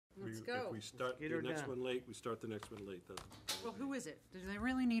go. If we start get the her next done. one late, we start the next one late. Well, who is it? Do they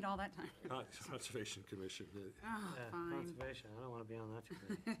really need all that time? Conservation Commission. Oh, Yeah, fine. conservation, I don't wanna be on that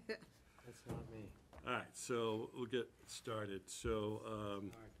committee. That's not me. All right, so we'll get started. So,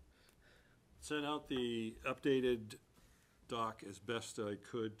 Hard. sent out the updated doc as best I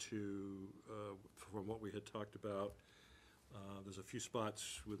could to, from what we had talked about. There's a few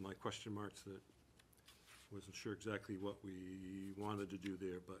spots with my question marks that wasn't sure exactly what we wanted to do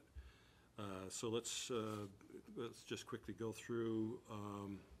there, but, so let's just quickly go through,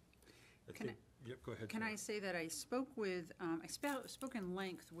 I Can think, yep, go ahead. Can Sarah. I say that I spoke with, spoke in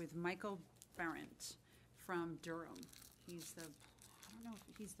length with Michael Barrett from Durham. He's the, I don't know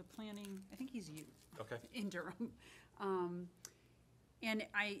if he's the planning, I think he's you. Okay. In Durham. And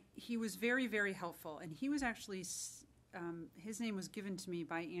he was very, very helpful, and he was actually, his name was given to me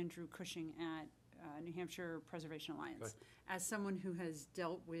by Andrew Cushing at New Hampshire Preservation Alliance, Okay. as someone who has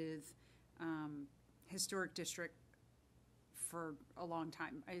dealt with historic district for a long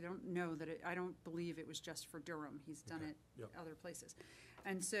time. I don't know that I don't believe it was just for Durham. He's done Okay. it Yep. other places.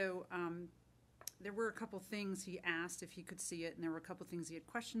 And so there were a couple things he asked if he could see it, and there were a couple things he had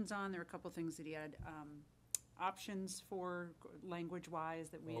questions on. There were a couple things that he had options for language-wise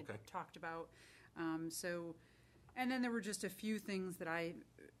that we Okay. had talked about. So, and then there were just a few things that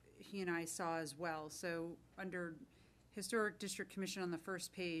he and I saw as well. So under Historic District Commission on the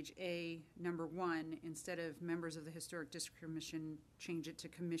first page, number 1, instead of members of the Historic District Commission, change it to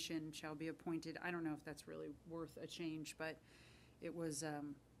commission shall be appointed. I don't know if that's really worth a change, but it was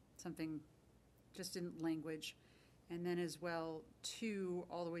something just in language. And then as well, 2,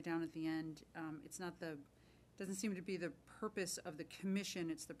 all the way down at the end, it's not doesn't seem to be the purpose of the commission,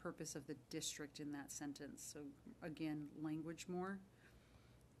 it's the purpose of the district in that sentence. So again, language more.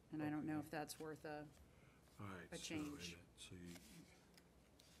 And I don't know if that's worth All right. a change. So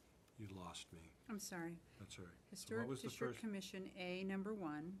you lost me. I'm sorry. That's all right. So what Historic was the District first? Commission, number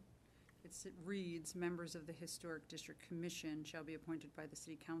 1. It reads, members of the Historic District Commission shall be appointed by the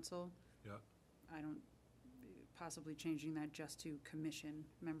city council. Yeah. I don't, possibly changing that just to commission,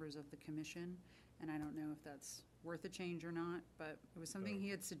 members of the commission. And I don't know if that's worth a change or not, but it was something he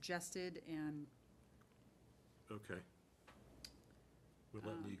had suggested, and Okay. We'll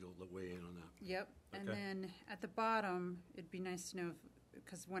let legal weigh in on that. yep. And Okay. then at the bottom, it'd be nice to know,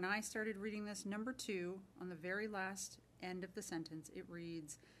 because when I started reading this, number 2, on the very last end of the sentence, it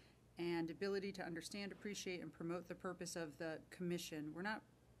reads, and ability to understand, appreciate, and promote the purpose of the commission.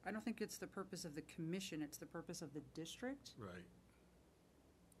 I don't think it's the purpose of the commission, it's the purpose of the district. Right.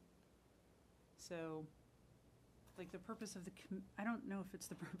 So, like, the purpose of I don't know if it's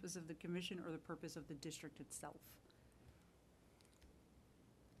the purpose of the commission or the purpose of the district itself.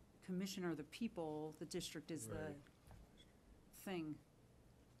 Commission are the people, the district is the Right. thing.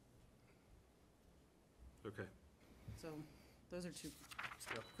 Okay. So, those are 2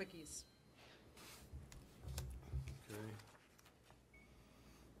 Yep. quickies. Okay.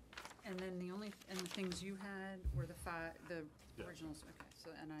 And then and the things you had were the Yeah. originals, okay,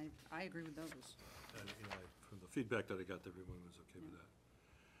 so, and I agree with those. And, from the feedback that I got, everyone was okay with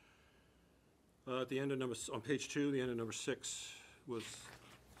that. At the end of on page 2, the end of number 6 was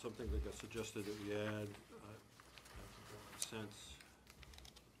something that got suggested that we add. That makes sense.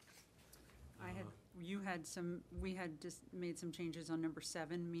 We had just made some changes on number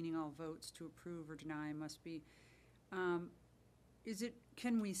 7, meaning all votes to approve or deny must be,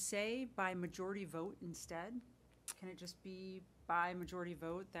 can we say by majority vote instead? Can it just be by majority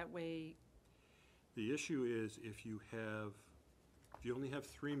vote, that way? The issue is if you only have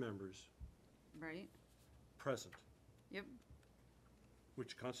 3 members Right? present, Yep,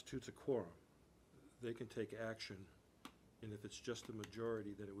 which constitutes a quorum, they can take action. And if it's just a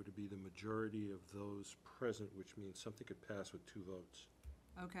majority, then it would be the majority of those present, which means something could pass with 2 votes.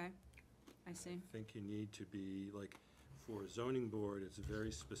 okay, I see. I think you need to be, like, for a zoning board, it's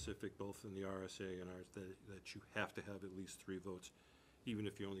very specific, both in the RSA and ours, that you have to have at least 3 votes, even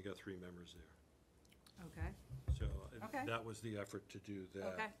if you only got 3 members there. Okay, So Okay. that was the effort to do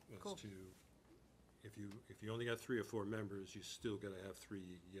that. Okay, cool. Was to, if you only got 3 or 4 members, you still gotta have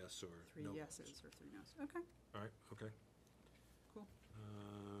 3 yes or 3 no yeses votes. or 3 noes, okay, All right, okay. cool.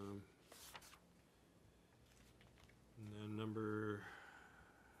 And then number,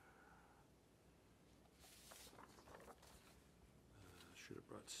 should have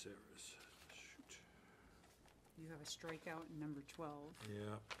brought Sarah's, shoot. You have a strikeout in number 12.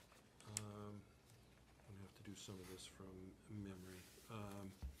 Yeah, I'm gonna have to do some of this from memory.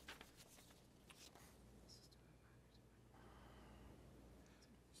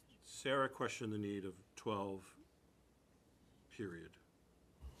 Sarah questioned the need of 12, period.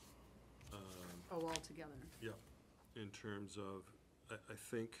 Oh, altogether. Yeah, in terms of, I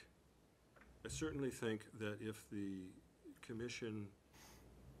think, I certainly think that if the commission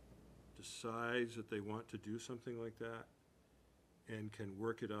decides that they want to do something like that and can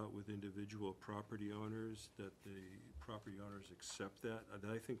work it out with individual property owners, that the property owners accept that,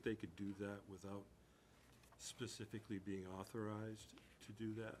 and I think they could do that without specifically being authorized to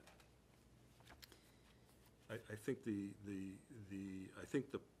do that. I think I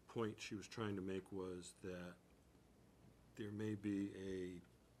think the point she was trying to make was that there may be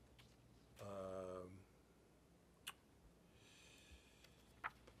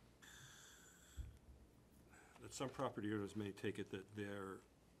that some property owners may take it that they're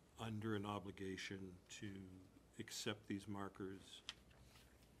under an obligation to accept these markers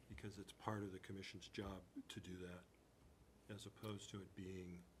because it's part of the commission's job to do that, as opposed to it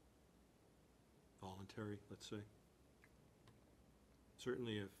being voluntary, let's say.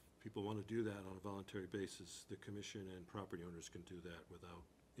 Certainly if people want to do that on a voluntary basis, the commission and property owners can do that without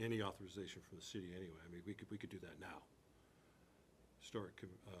any authorization from the city anyway. I mean, we could do that now. The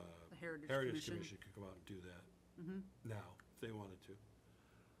Heritage Commission. Commission could come out and do that now, if they wanted to.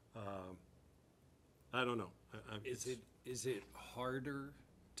 I don't know. Is it harder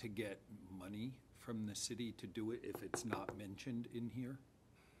to get money from the city to do it if it's not mentioned in here?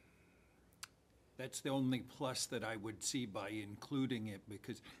 That's the only plus that I would see by including it,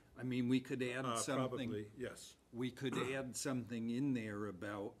 because, I mean, we could add something. Probably, yes. We could add something in there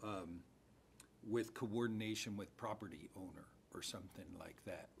about, with coordination with property owner or something like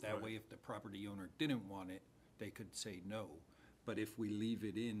that. That Right. way, if the property owner didn't want it, they could say no. But if we leave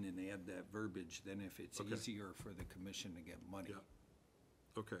it in and add that verbiage, then if it's Okay. easier for the commission to get money. Yeah.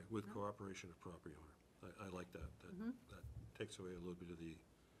 Okay, with cooperation of property owner. I like that. That takes away a little bit of the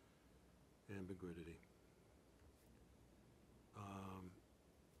ambiguity.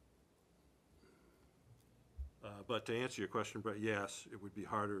 But to answer your question, Brett, yes, it would be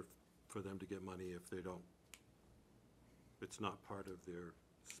harder for them to get money if they don't, it's not part of their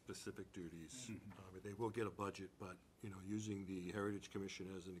specific duties. They will get a budget, but, you know, using the Heritage Commission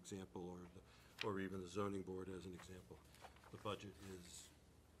as an example, or even the zoning board as an example, the budget is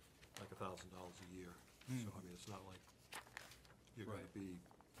like $1,000 a year. So, I mean, it's not like you're gonna Right. be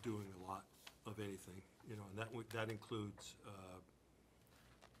doing a lot of anything, you know, and that includes,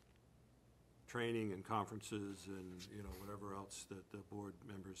 training and conferences and, you know, whatever else that the board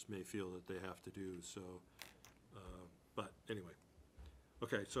members may feel that they have to do, so, but anyway.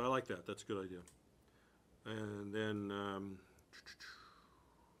 Okay, so I like that, that's a good idea. And then,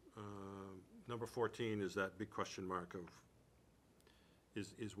 number 14 is that big question mark of,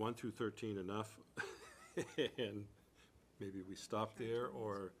 is 1 through 13 enough? And maybe we stop there,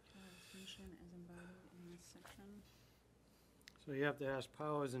 or, Commission as embodied in this section. So you have to ask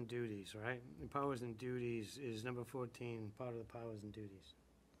powers and duties, right? And powers and duties is number 14, part of the powers and duties.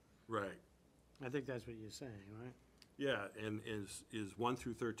 right. I think that's what you're saying, right? Yeah, and is 1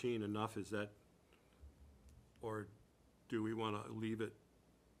 through 13 enough, is that, or do we want to leave it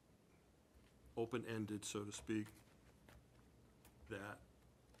open-ended, so to speak, that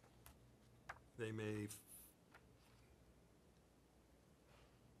they may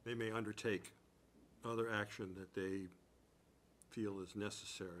undertake other action that they feel is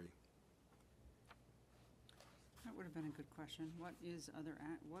necessary? That would have been a good question. What is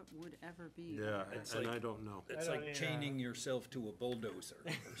what would ever be? Yeah, other It's and like- I don't know. It's I don't like need, chaining yourself to a bulldozer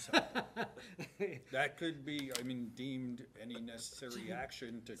or something. That could be, I mean, deemed any necessary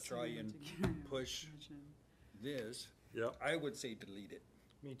action to try and push this. Yep. I would say delete it.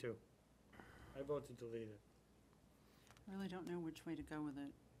 Me too. I vote to delete it. I really don't know which way to go with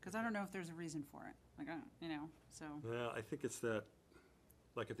it, because I don't know if there's a reason for it. Like, I don't, you know, so. Well, I think it's that,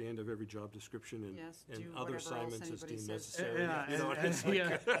 like at the end of every job description and, Yes, and do other whatever else assignments as anybody deemed says. necessary. Yeah, You know, and- it's and- like,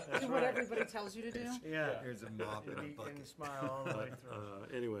 yeah, that's Do what right. everybody tells you to do? Yeah. Here's a mop and a And you can bucket. smile all the way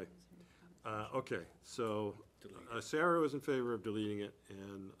through. Anyway, okay, so Delete Sarah was in favor of deleting it,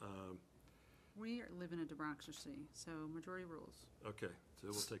 and, We live in a democracy, so majority rules. okay, so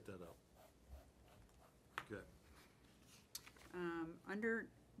we'll take that out. Okay, Under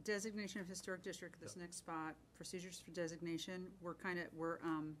designation of historic district, this next spot, procedures for designation, we're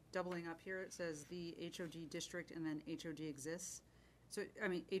doubling up here. It says the HOD district and then HOD exists. So, I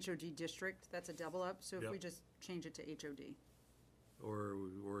mean, HOD district, that's a double up, so if we Yep. just change it to HOD. or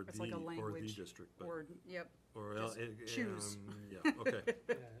It's like a the language, district, but, Or, yep, or, just choose. yeah, okay,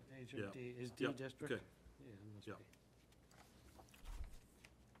 Yeah, HOD is D Yep, district? okay. Yeah, it must Yep.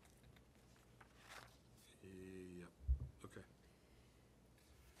 be. yep, okay.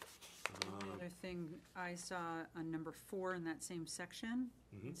 and Another thing I saw on number 4 in that same section,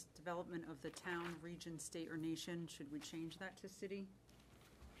 Mhm. it's development of the town, region, state, or nation. Should we change that to city?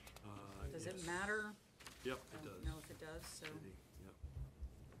 Does it Yes. matter? Yep, I it don't does. know if it does, so. City, yep.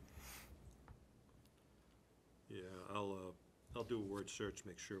 Yeah, I'll do a word search,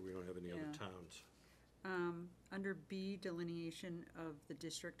 make sure we don't have any other Yeah. towns. Under B, delineation of the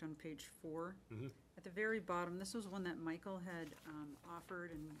district on page 4. Mhm. At the very bottom, this was one that Michael had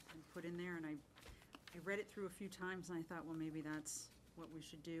offered and put in there, and I read it through a few times, and I thought, well, maybe that's what we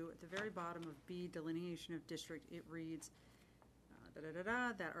should do. At the very bottom of B, delineation of district, it reads,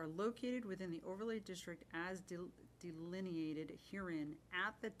 that are located within the overlay district as delineated herein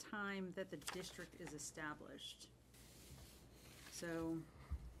at the time that the district is established. So,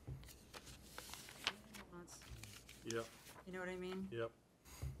 Yep, you know what I mean? yep.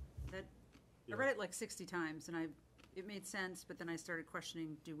 That, I Yeah. read it like 60 times, and it made sense, but then I started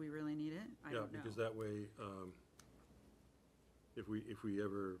questioning, do we really need it? I don't know. Yeah, because that way, if we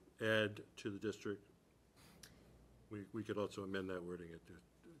ever add to the district, we could also amend that wording.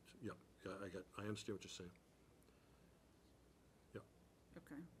 Yep, yeah, I understand what you're saying. Yep,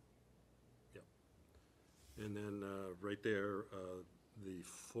 Okay. yep. And then, right there, the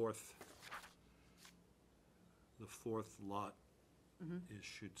fourth lot, it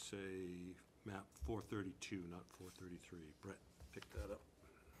should say map 432, not 433. Brett, pick that up.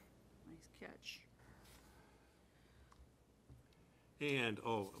 Nice catch. And,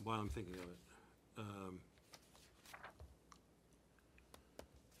 while I'm thinking of it,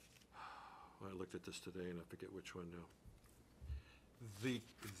 I looked at this today and I forget which one now.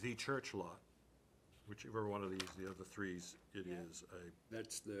 The church lot, whichever one of these, the other threes, it Yeah. is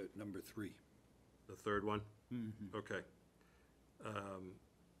That's the number 3. the third one? Okay.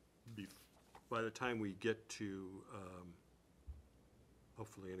 By the time we get to,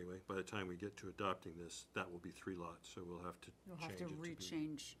 hopefully anyway, by the time we get to adopting this, that will be 3 lots, so we'll have to You'll have change to it to be,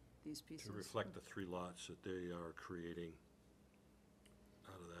 rechange these pieces. to reflect the 3 lots that they are creating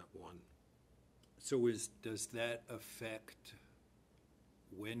out of that one. So does that affect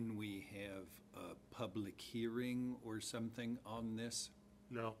when we have a public hearing or something on this?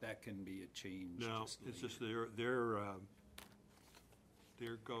 No. That can be a change. No, it's just they're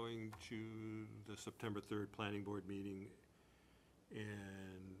going to the September 3rd planning board meeting,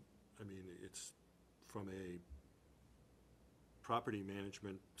 and, I mean, it's from a property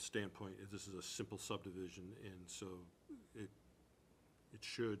management standpoint, this is a simple subdivision, and so it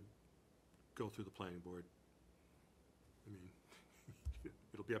should go through the planning board. I mean,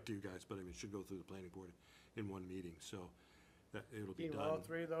 it'll be up to you guys, but I mean, it should go through the planning board in one meeting, so that it'll be Keep done. all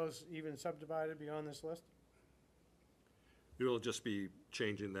 3 of those even subdivided beyond this list? It'll just be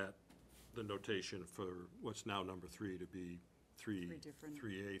changing the notation for what's now number 3 to be 3 different.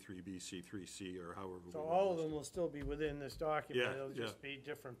 3A, 3B, C, 3C, or however. we So want all of to them will still be within this document, Yeah, it'll yeah. just be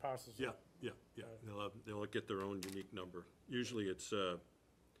different parcels. Yeah, yeah, yeah. They'll get their own unique number. Usually it's,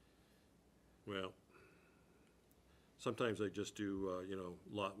 well, sometimes they just do,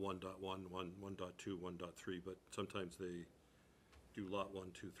 lot 1.1, 1.2, 1.3, but sometimes they do lot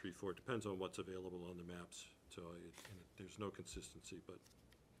 1, 2, 3, 4. It depends on what's available on the maps, so there's no consistency, but,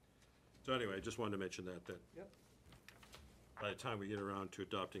 so anyway, I just wanted to mention that Yep. by the time we get around to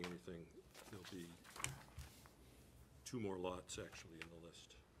adopting anything, there'll be 2 more lots actually in the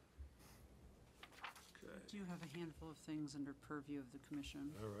list. Okay, I do have a handful of things under purview of the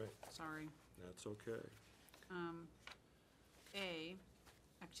commission. all right, Sorry. that's okay. A,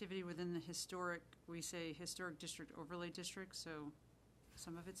 activity within the historic, we say historic district overlay district, so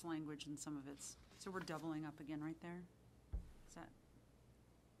some of it's language and some of it's, so we're doubling up again right there? Is that,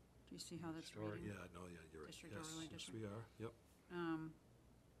 do you see how that's Sure, reading? yeah, no, yeah, you're right. District Yes, overlay yes, district. we are, yep.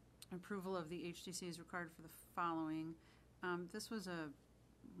 Approval of the HDC is required for the following. This was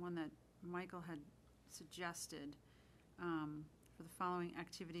one that Michael had suggested, for the following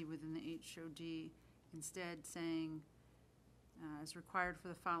activity within the HOD, instead saying, is required for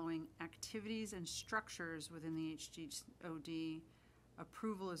the following activities and structures within the HDOD.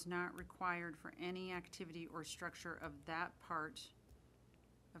 Approval is not required for any activity or structure of that part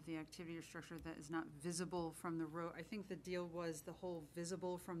of the activity or structure that is not visible from the road. I think the deal was the whole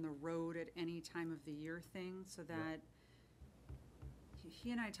visible from the road at any time of the year thing, so that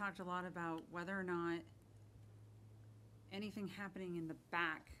he and I talked a lot about whether or not anything happening in the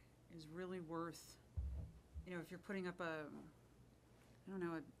back is really worth, if you're putting up a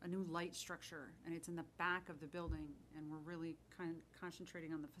new light structure and it's in the back of the building and we're really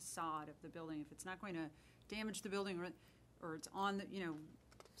concentrating on the facade of the building, if it's not going to damage the building or it's on the,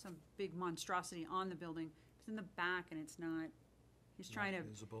 some big monstrosity on the building, if it's in the back and it's not, He's trying to,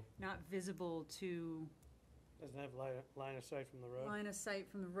 Visible. not visible to Doesn't have line of sight from the road. line of sight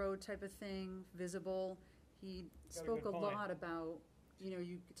from the road type of thing, visible. He Got a spoke good a point. lot about, you know,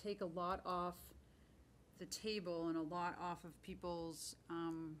 you take a lot off the table and a lot off of people's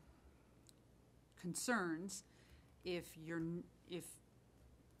concerns if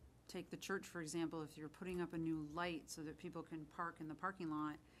take the church, for example, if you're putting up a new light so that people can park in the parking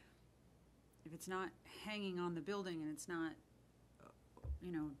lot, if it's not hanging on the building and it's not,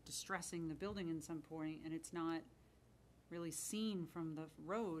 you know, distressing the building in some point, and it's not really seen from the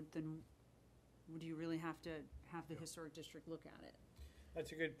road, then would you really have to have the historic district look at it?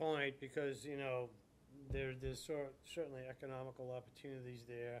 That's a good point, because, you know, there's certainly economical opportunities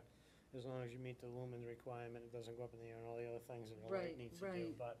there, as long as you meet the lumen requirement, it doesn't go up in the air and all the other things that a light Right, needs to do.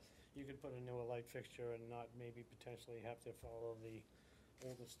 right. But you could put a newer light fixture and not maybe potentially have to follow the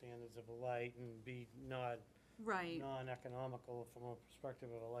older standards of a light and be Right. non-economical from a perspective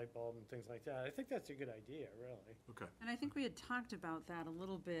of a light bulb and things like that. I think that's a good idea, really. Okay. And I think we had talked about that a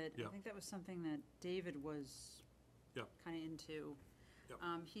little bit. Yeah. I think that was something that David was Yeah. kind of into. Yep.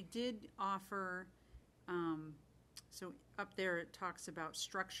 He did offer, so up there it talks about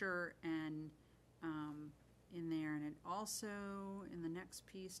structure and in there, and it also, in the next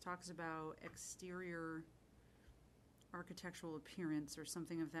piece, talks about exterior architectural appearance or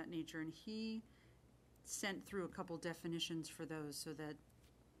something of that nature. And he sent through a couple definitions for those so that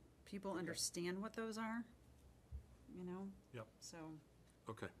people understand what those are, you know? Yep. So,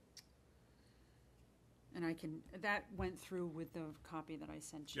 Okay. and that went through with the copy that I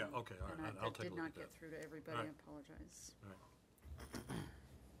sent you. Yeah, okay, all And right, I- I'll take a look at That did not that. get through to everybody, All I right. apologize. All right.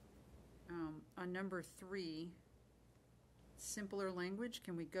 On number 3, simpler language,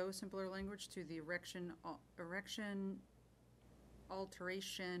 can we go simpler language to the erection,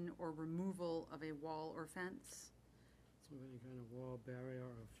 alteration, or removal of a wall or fence? So any kind of wall, barrier,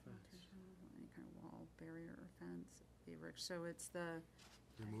 or fence. Any kind of wall, barrier, or fence, so it's the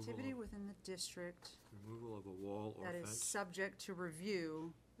Removal activity of- within the district Removal of a wall or that is fence. subject to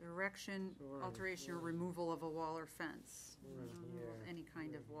review, erection, So we're in alteration, or here. removal of a wall or fence. We're in Removal of here. Any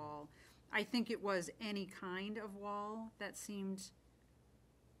kind We're of in here. wall. I think it was any kind of wall, that seemed,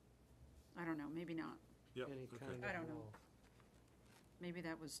 I don't know, maybe not. Yep, Any okay. kind of I don't know. wall. Maybe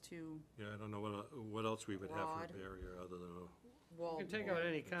that was too Yeah, I don't know what else we would have for a Broad. barrier other than a, wall. You can take out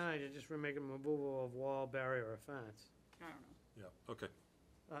any kind, and just make a removal of wall, barrier, or fence. I don't know. yeah, okay,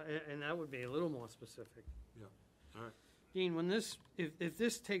 And that would be a little more specific. all right. Dean, when if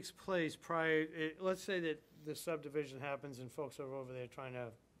this takes place prior, let's say that the subdivision happens and folks are over there trying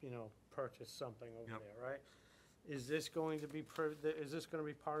to, purchase something over Yep. there, right? Is this going to be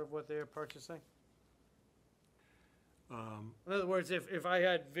part of what they're purchasing? In other words, if I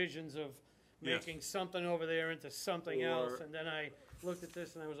had visions of Yes. making something over there into something else, Or- and then I looked at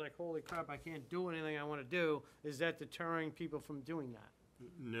this and I was like, holy crap, I can't do anything I want to do, is that deterring people from doing that?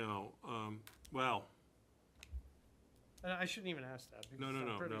 No, well, And I shouldn't even ask that. no, because no, I'm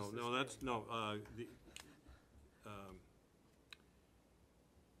no, privy no, to no, this that's, thing. no,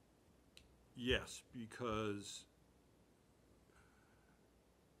 yes, because,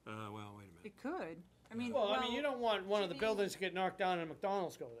 well, wait a minute. It could. I mean, Well, I mean, you don't want one of the to me- buildings to get knocked down and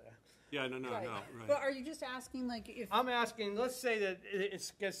McDonald's go there. Yeah, no, Right. right. But are you just asking, like, if, I'm asking, let's say that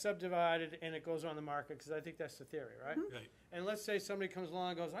it gets subdivided and it goes on the market, because I think that's the theory, right? Right, And let's say somebody comes along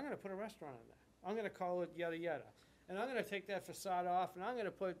and goes, I'm gonna put a restaurant in there. I'm gonna call it yada yada. And I'm gonna take that facade off and I'm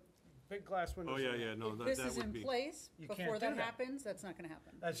gonna put big glass windows oh, in yeah, there. yeah, no, if that this that is would in be, place You can't before do that that. happens, that's not gonna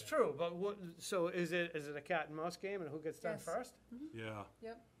happen. That's true, but so is it a cat and mouse game and who gets done Yes. first? yeah,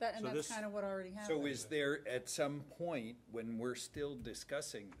 Yep, So and that's this- kind of what already happened. So is there, at some point, when we're still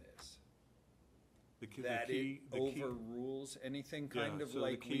discussing this, the key, that the it key, overrules anything yeah, kind of so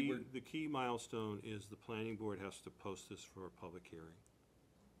like we were, the key milestone is the planning board has to post this for a public hearing.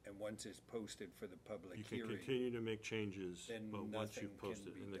 and once it's posted for the public You can hearing, continue to make changes, then but once nothing you've can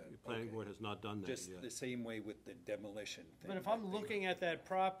posted, be and the done. planning Okay. board has not done that just yet. the same way with the demolition thing. But if that I'm they- looking at that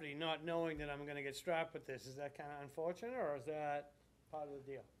property, not knowing that I'm gonna get strapped with this, is that kinda unfortunate, or is that part of the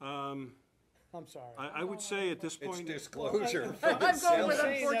deal? I'm sorry. I would say at this It's point, disclosure. I'm going I'm with saying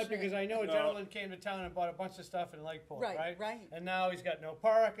that unfortunate. because I know a No. gentleman came to town and bought a bunch of stuff in Lakeport, Right, right? right. And now he's got no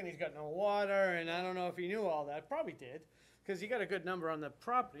park and he's got no water, and I don't know if he knew all that, probably did, because he got a good number on the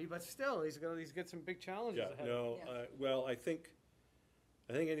property, but still, he's got some big challenges yeah, ahead of him. no, Yeah. well, I think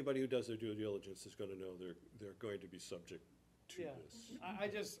anybody who does their due diligence is gonna know they're going to be subject to Yeah.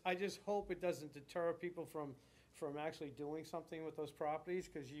 this. I just hope it doesn't deter people from actually doing something with those properties,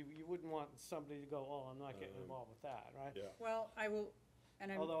 because you wouldn't want somebody to go, oh, I'm not getting involved with that, right? Yeah, Well, I will,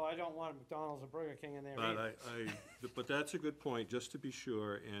 And I'm, Although I don't want McDonald's or Burger King in there But either. but that's a good point, just to be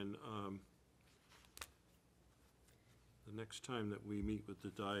sure, and, the next time that we meet with the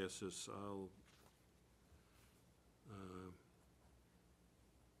diocese, I'll,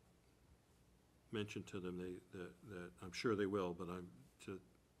 mention to them that I'm sure they will, but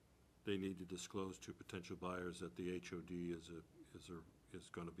they need to disclose to potential buyers that the HOD is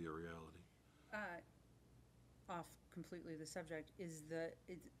gonna be a reality. off completely the subject,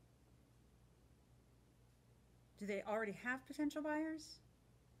 do they already have potential buyers?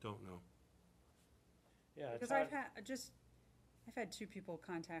 Don't know. Yeah, it's Because hard. I've had two people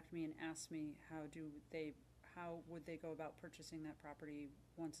contact me and ask me how would they go about purchasing that property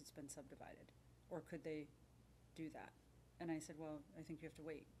once it's been subdivided? Or could they do that? And I said, well, I think you have to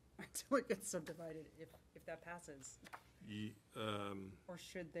wait until it gets subdivided, if that passes. Or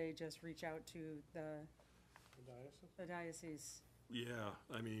should they just reach out to The diocese? the diocese Yeah,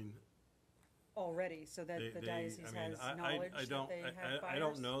 I mean, already, so that the diocese has knowledge that they have buyers? I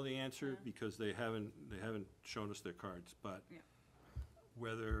don't know the answer, Yeah. because they haven't shown us their cards, but Yeah.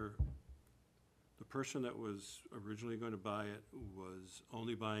 whether the person that was originally going to buy it was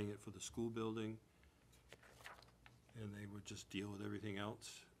only buying it for the school building, and they would just deal with everything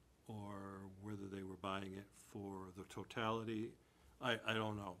else, or whether they were buying it for the totality, I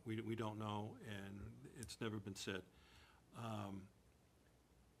don't know. We don't know, and it's never been said.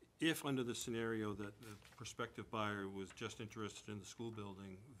 If, under the scenario that the prospective buyer was just interested in the school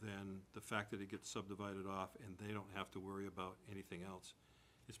building, then the fact that it gets subdivided off and they don't have to worry about anything else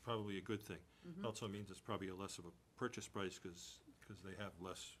is probably a good thing. Also means it's probably a less of a purchase price, because they have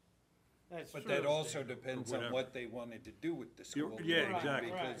less. That's But true. that also depends on whatever. what they wanted to do with the school. Yeah, building,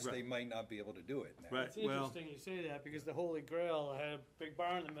 exactly. Because Right. they might not be able to do it now. Right. It's Well- interesting you say that, because the Holy Grail had a big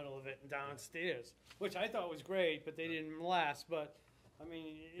bar in the middle of it and downstairs, which I thought was great, but they didn't last, but, I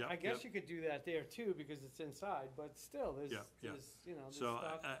mean, Yep, I guess yep. you could do that there too, because it's inside, but still, there's, Yeah, yeah. there's So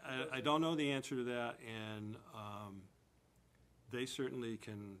stuff. I don't know the answer to that, and they certainly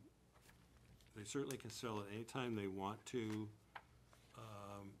can sell it anytime they want to,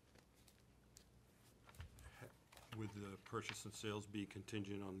 with the purchase and sales be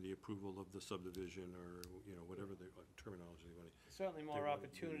contingent on the approval of the subdivision, or, whatever the terminology they want to. Certainly they more wanna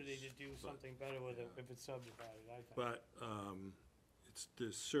opportunity use, to do but, something better with it yeah. if it's subdivided, I think. But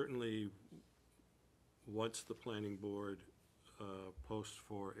there's certainly, once the planning board posts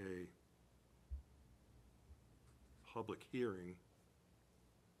for a public hearing,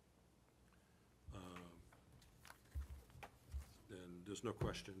 then there's no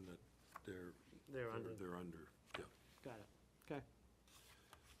question that They're under, they're under, yeah. got it, okay.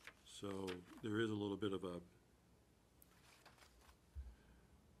 So there is a little bit of a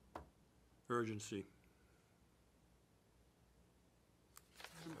urgency.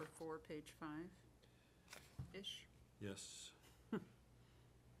 Number 4, page 5-ish. Yes.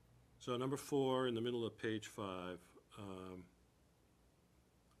 So number 4, in the middle of page 5,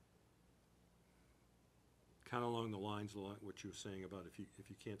 kind of along the lines of what you were saying about if you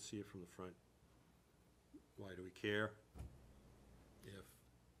can't see it from the front, why do we care?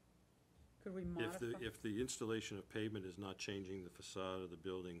 Could we modify? If the installation of pavement is not changing the facade of the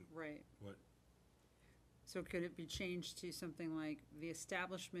building, Right. what, So could it be changed to something like the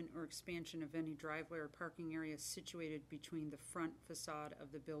establishment or expansion of any driveway or parking area situated between the front facade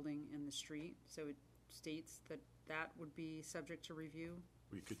of the building and the street? So it states that that would be subject to review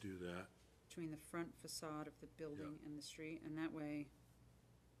we could do that. between the front facade of the building and the street, and that way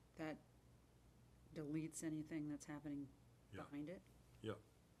that deletes anything that's happening Yeah. behind it. Yep.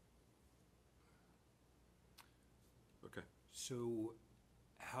 Okay. So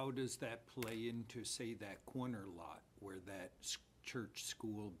how does that play into, say, that corner lot where that church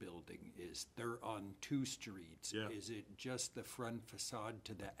school building is? They're on 2 streets. Yeah. Is it just the front facade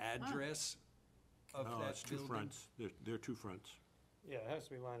to the address of No, that it's 2 building? fronts. There are 2 fronts. Yeah, it has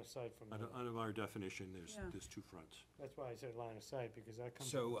to be line of sight from, Out of our definition, there's Yeah. 2 fronts. that's why I said line of sight, because that comes.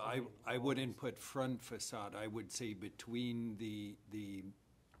 So up I with the wouldn't put front facade, I would say between the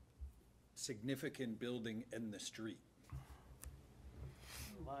significant building and the street.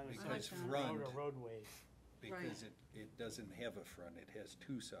 Line of because sight from front- road or roadways. Because it doesn't have a front, it has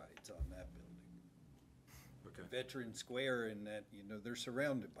 2 sides on that building. Okay. Veteran Square and that, they're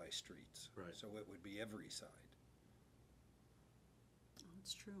surrounded by streets. Right. So it would be every side. Oh,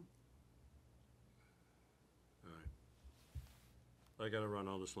 it's true. All right. I gotta run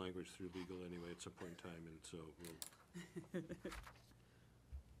all this language through legal anyway at some point in time, and so we'll.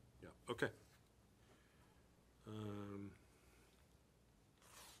 Yeah, okay.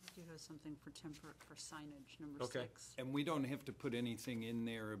 Do do have something for for signage, number Okay. 6. And we don't have to put anything in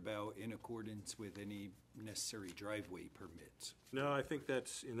there about in accordance with any necessary driveway permits. No, I think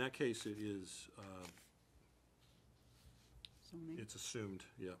that's, in that case, it is, Zoning. it's assumed,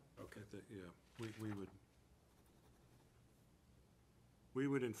 yeah. Okay. Yeah, we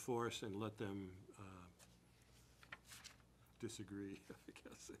would enforce and let them disagree, I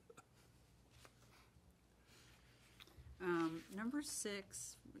guess. Number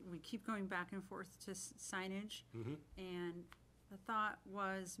 6, we keep going back and forth to signage. Mhm. And the thought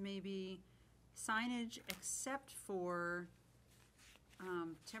was maybe signage except for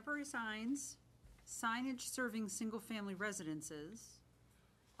temporary signs, signage serving single-family residences,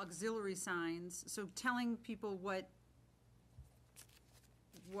 auxiliary signs, so telling people what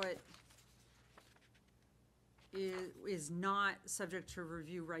is not subject to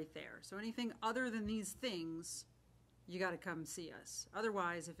review right there. So anything other than these things, you gotta come see us.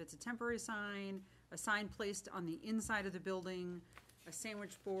 Otherwise, if it's a temporary sign, a sign placed on the inside of the building, a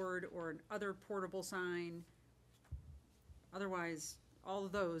sandwich board, or another portable sign, otherwise, all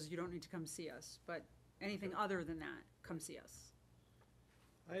of those, you don't need to come see us. But anything other than that, come see us.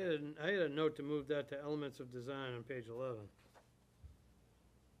 I had a note to move that to elements of design on page 11.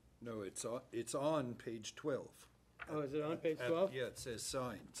 No, it's on page 12. Oh, is it on page At- 12? Yeah, it says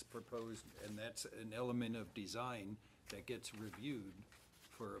signs proposed, and that's an element of design that gets reviewed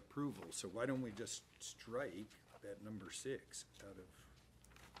for approval. So why don't we just strike that number 6 out of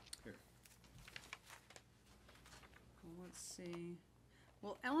here? Well, let's see.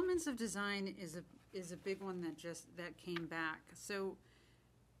 Well, elements of design is a big one that came back. So,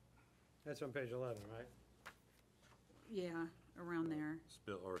 That's on page 11, right? yeah, around there.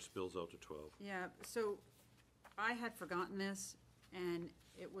 Spills out to 12. Yeah, so I had forgotten this, and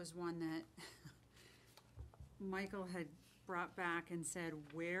it was one that Michael had brought back and said,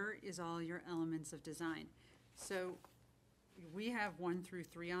 where is all your elements of design? So we have 1 through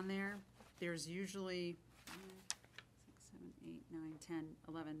 3 on there. There's usually 6, 7, 8, 9, 10,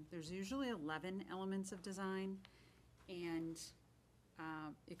 11. There's usually 11 elements of design, and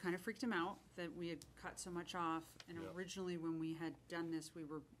it kind of freaked him out that we had cut so much off. And Yeah. originally, when we had done this, we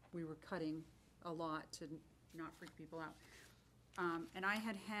were cutting a lot to not freak people out. And I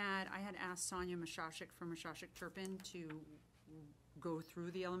had asked Sonia Mashashik from Mashashik Turpin to go through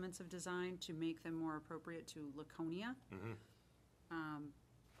the elements of design to make them more appropriate to Laconia.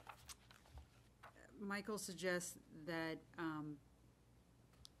 Michael suggests that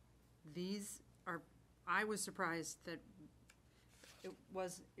these are, I was surprised that it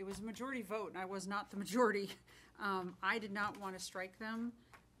was a majority vote, and I was not the majority. I did not want to strike them.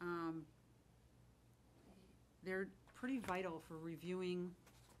 They're pretty vital for reviewing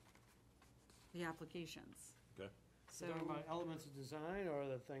the applications. Okay. So, You talking about elements of design or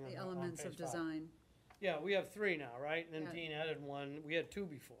the thing on the on elements of page 5? design, Yeah, we have 3 now, right? And Yeah. then Dean added 1. We had 2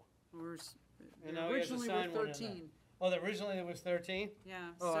 before. or And now he has to originally sign were one in there. 13. Oh, originally it was 13?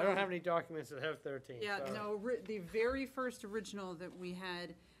 Yeah. Oh, I so- don't have any documents that have 13. Yeah, sorry. no, the very first original that we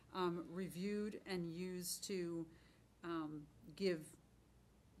had reviewed and used to give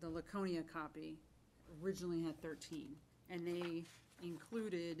the Laconia copy originally had 13. And they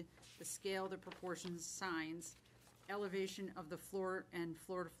included the scale, the proportions, signs, elevation of the floor and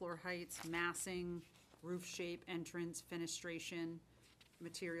floor-to-floor heights, massing, roof shape, entrance, fenestration,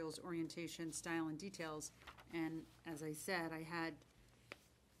 materials, orientation, style, and details. And as I said, I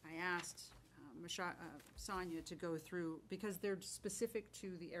asked Sonia to go through, because they're specific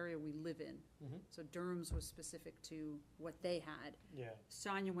to the area we live in. So Durham's was specific to what they had. Yeah.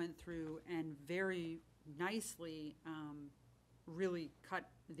 Sonia went through and very nicely really cut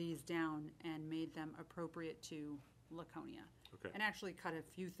these down and made them appropriate to Laconia. Okay. And actually cut a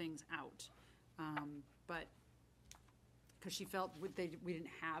few things out. But, because she felt we didn't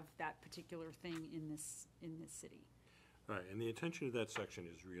have that particular thing in this city. All right, and the intention of that section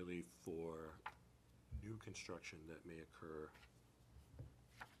is really for new construction that may occur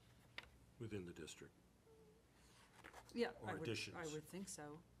within the district, Yeah, Or additions. I would think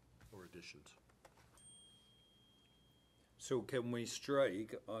so. or additions. So can we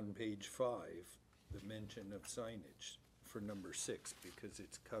strike on page 5 the mention of signage for number 6 because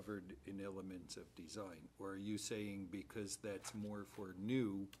it's covered in elements of design? Or are you saying because that's more for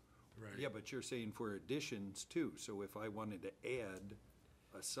new? Right. Yeah, but you're saying for additions too. So if I wanted to add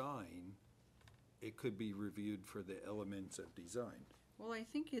a sign, it could be reviewed for the elements of design. Well, I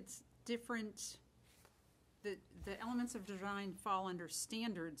think it's different. The elements of design fall under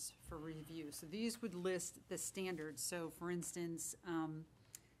standards for review. So these would list the standards. So for instance,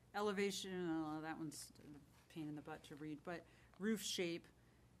 elevation, that one's a pain in the butt to read, but roof shape,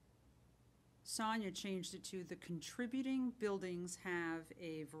 Sonia changed it to the contributing buildings have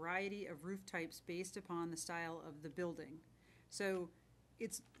a variety of roof types based upon the style of the building. So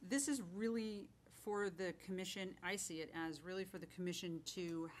this is really for the commission, I see it as really for the commission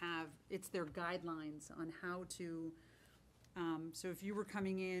to have, it's their guidelines on how to, so if you were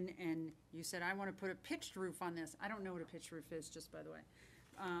coming in and you said, I want to put a pitched roof on this, I don't know what a pitched roof is, just by the way.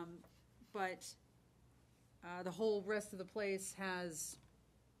 But the whole rest of the place has,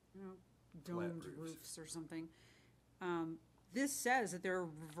 you know, domed roofs. roofs or something. This says that there are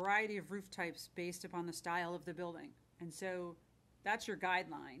a variety of roof types based upon the style of the building. And so that's your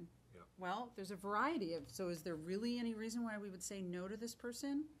guideline. Yeah. Well, there's a variety of, so is there really any reason why we would say no to this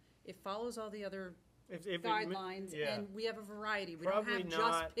person? It follows all the other If it guidelines, yeah. and we have a variety. We Probably don't have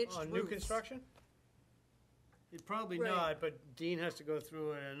not just pitched on roofs. new construction? Probably Right. not, but Dean has to go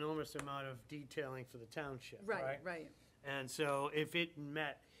through an enormous amount of detailing for the township, right? Right, right. And so if it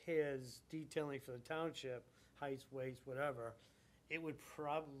met his detailing for the township, heights, weights, whatever, it would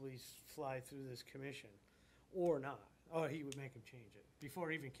probably fly through this commission, or not, or he would make him change it,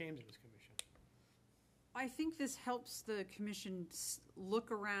 before it even came to this commission. I think this helps the commission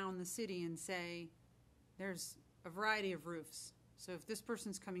look around the city and say, there's a variety of roofs. So if this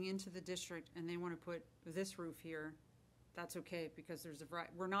person's coming into the district and they want to put this roof here, that's okay, because there's a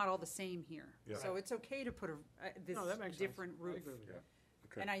variety, we're not all the same here. Yeah. So it's okay to put this No, that makes sense. different I roof. agree with that.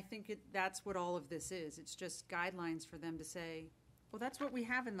 Okay. And I think that's what all of this is. It's just guidelines for them to say, well, that's what we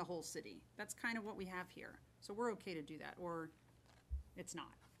have in the whole city. That's kind of what we have here. So we're okay to do that, or it's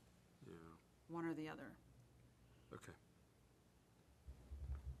not, Yeah, one or the other. okay.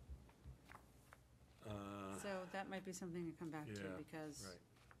 So that might be something to come back to, Yeah, because,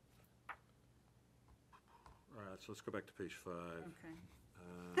 right. All right, so let's go back to page 5.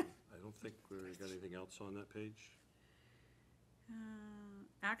 okay. I don't think we got anything else on that page.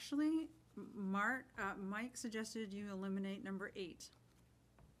 Actually, Mike suggested you eliminate number 8.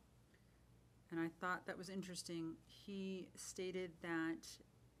 And I thought that was interesting. He stated that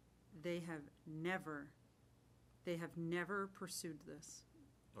they have never pursued this.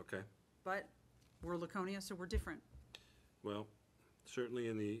 Okay, But we're Laconia, so we're different. well, certainly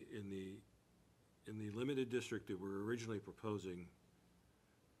in the limited district that we're originally proposing,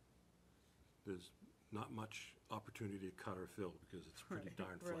 there's not much opportunity to cut or fill because it's pretty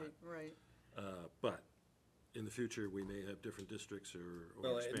darn flat. Right. But in the future, we may have different districts or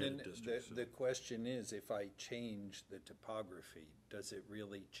Well, and expanded then districts. the question is, if I change the topography, does it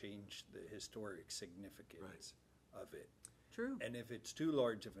really change the historic significance of it? True. And if it's too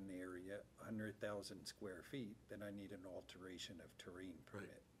large of an area, 100,000 square feet, then I need an alteration of terrain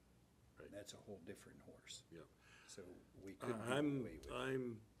permit. Right. And that's a whole different horse. Yep. So we could do I'm, away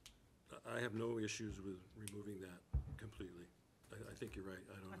with it. I have no issues with removing that completely. I think you're right,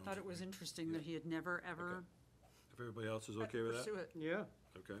 I don't know. I thought it was interesting that he had never, ever If everybody else is okay with that? pursue it. Yeah.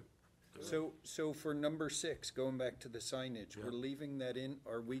 Okay. So for number 6, going back to the signage, we're Yeah. leaving that in,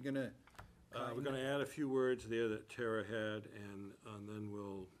 are we gonna? We're gonna add a few words there that Tara had, and then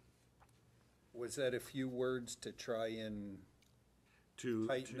we'll, Was that a few words to try and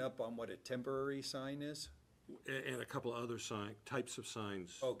tighten up on what a temporary sign is? and a couple other types of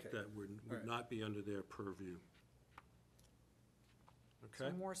signs. Okay. That would Alright. not be under their purview. So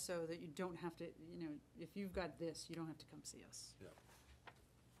Okay? more so that you don't have to, if you've got this, you don't have to come see us. Yeah.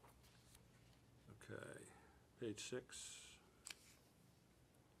 Okay, page 6.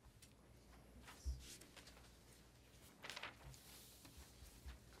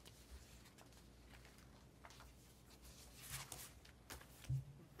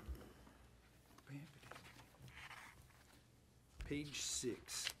 Page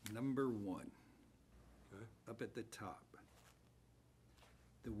 6, number 1. Okay. Up at the top.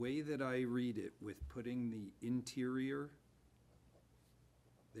 The way that I read it, with putting the interior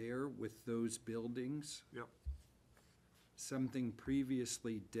there with those buildings, Yep. something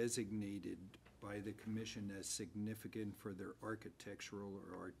previously designated by the commission as significant for their architectural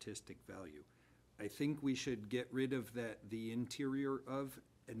or artistic value. I think we should get rid of that, the interior of,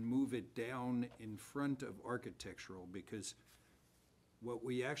 and move it down in front of architectural, because what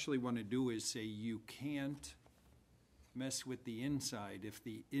we actually want to do is say you can't mess with the inside if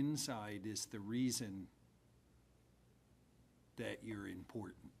the inside is the reason that you're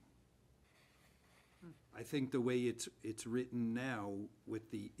important. I think the way it's written now, with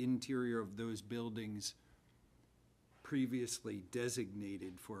the interior of those buildings previously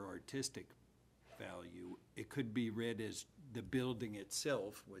designated for artistic value, it could be read as the building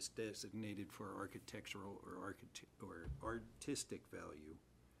itself was designated for architectural or artistic value,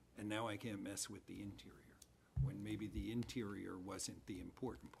 and now I can't mess with the interior. when maybe the interior wasn't the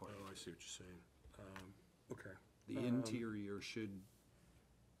important part. Oh, I see what you're saying. Okay. The interior should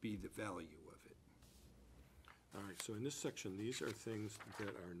be the value of it. All right, so in this section, these are things that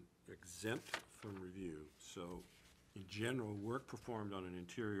are exempt from review. So in general, work performed on an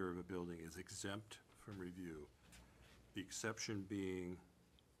interior of a building is exempt from review. The exception being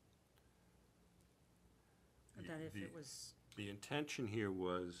That if the- it was, the intention here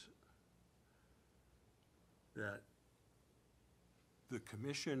was that the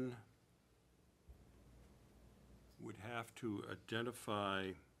commission would have to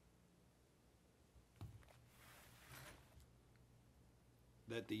identify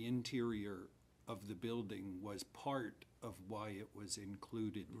That the interior of the building was part of why it was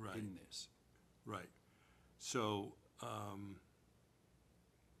included Right. in this. Right. So, I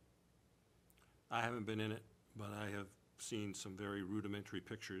haven't been in it, but I have seen some very rudimentary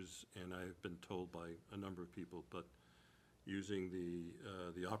pictures, and I have been told by a number of people, but using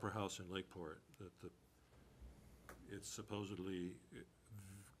the Opera House in Lakeport, that it's supposedly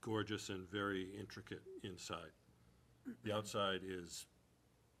gorgeous and very intricate inside. The outside is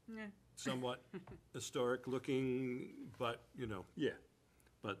yeah, somewhat historic looking, but, yeah.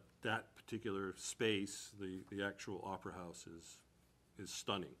 But that particular space, the actual Opera House is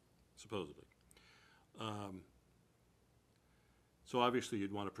stunning, supposedly. So obviously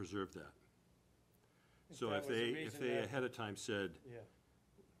you'd want to preserve that. So that if was the they reason that- ahead of time said, Yeah,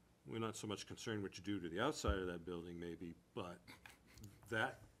 we're not so much concerned what you do to the outside of that building maybe, but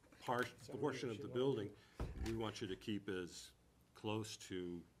that portion of the building, we want you to keep as close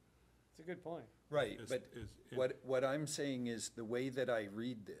to it's a good point. Right, as. but as- what I'm saying is the way that I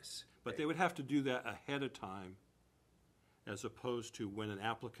read this. But they would have to do that ahead of time, as opposed to when an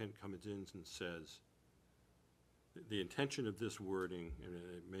applicant comes in and says, the intention of this wording, and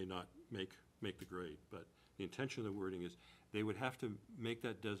it may not make the grade, but the intention of the wording is, they would have to make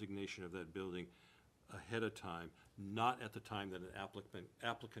that designation of that building ahead of time, not at the time that an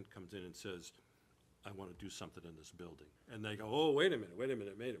applicant comes in and says, I want to do something in this building. And they go, oh, wait a minute,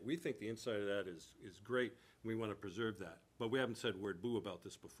 we think the inside of that is great, we want to preserve that. But we haven't said word boo about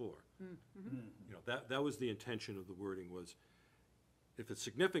this before. That was the intention of the wording was, if it's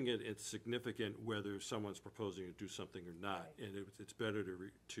significant whether someone's proposing to do something or not. And it's better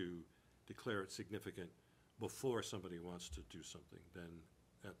to declare it significant before somebody wants to do something than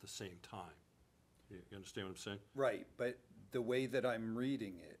at the same time. You understand what I'm saying? Right, but the way that I'm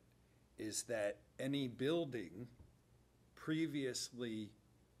reading it is that any building previously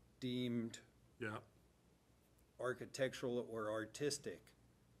deemed Yeah, architectural or artistic,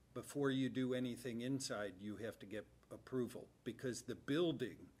 before you do anything inside, you have to get approval, because the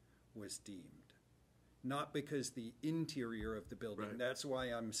building was deemed, not because the interior of the building. Right. That's why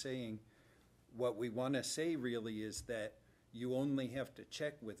I'm saying, what we want to say really is that you only have to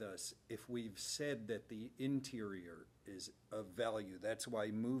check with us if we've said that the interior is of value. That's why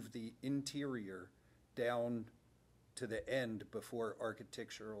move the interior down to the end before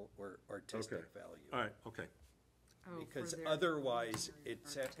architectural or artistic Okay. value. all right, okay. oh, for Because their otherwise, interior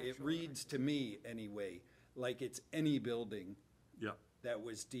it architectural reads to me anyway, like it's any building Yeah, that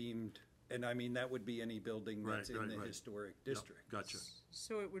was deemed, and I mean, that would be any building that's Right, in the right. historic yeah, district. gotcha.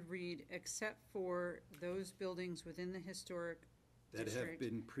 So it would read, except for those buildings within the historic That have district been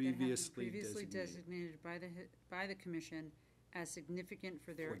that have been previously previously designated designated by the commission as significant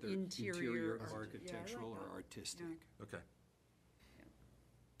for their for their interior. interior architectural or artistic. Yeah. Okay.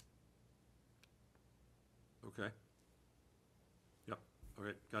 Okay. Yep, all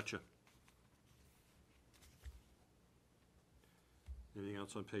right, gotcha. Anything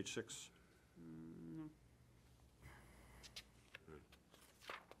else on page 6? No.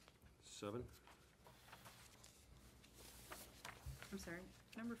 7? I'm sorry,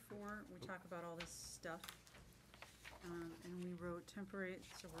 number 4, we talk about all this stuff, and we wrote temporary,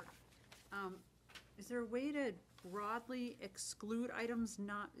 so is there a way to broadly exclude items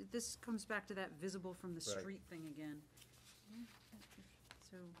not, this comes back to that visible from the Right. street thing again.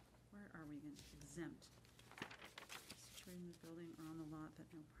 So, where are we again, exempt? Situated in the building or on the lot that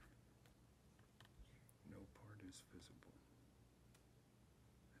no. No part is visible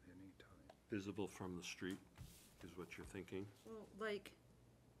at any time. Visible from the street is what you're thinking? Well, like,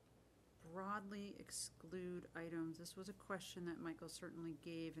 broadly exclude items, this was a question that Michael certainly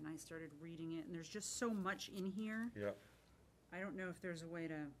gave, and I started reading it, and there's just so much in here. Yeah. I don't know if there's a way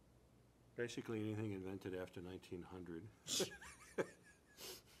to, Basically anything invented after 1900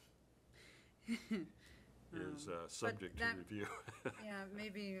 is subject to that- review. yeah,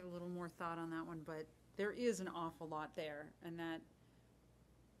 maybe a little more thought on that one, but there is an awful lot there, and that,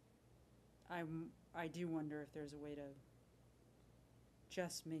 I do wonder if there's a way to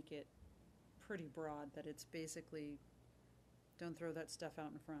just make it pretty broad, that it's basically, don't throw that stuff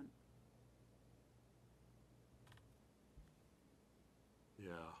out in front.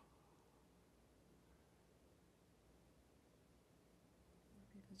 Yeah.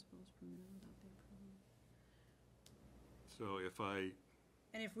 So if I,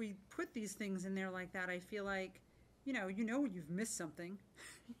 And if we put these things in there like that, I feel like, you've missed something.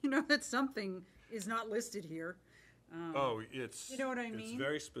 You know that something is not listed here. it's. You know what I It's mean?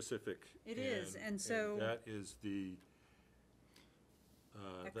 very specific. It is, and so- that is the.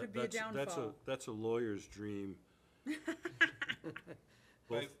 That could be a downfall. That's a lawyer's dream.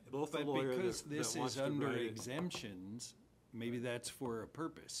 Both the But lawyer because that this wants is to under write it- exemptions, maybe that's for a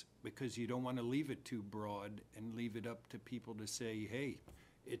purpose, because you don't want to leave it too broad and leave it up to people to say, hey,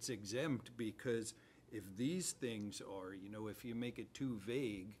 it's exempt because if these things are, if you make it too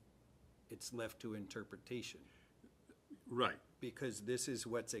vague, it's left to interpretation. Right, Because this is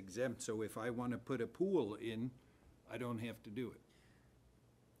what's exempt, so if I want to put a pool in, I don't have to do it.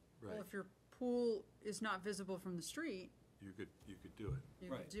 right. Well, if your pool is not visible from the street, You could do it. you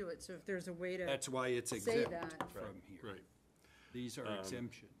Right. could do it. So if there's a way to. That's why it's Say exempt that. from here. Right. These are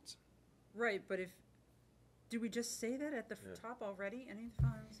exemptions. Right, but do we just say that at the top already? Any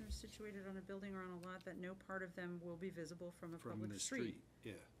farms are situated on a building or on a lot that no part of them will be visible from a From public the street. street,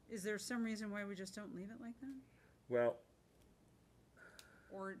 yeah. Is there some reason why we just don't leave it like that? Well.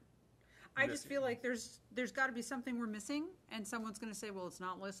 Or, I just feel like there's gotta be something we're missing, and someone's gonna say, well, it's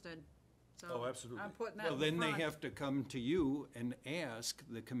not listed. So Oh, absolutely. I'm putting that Well, in the then they front. have to come to you and ask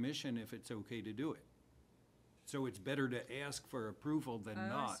the commission if it's okay to do it. So it's better to ask for approval than Oh, I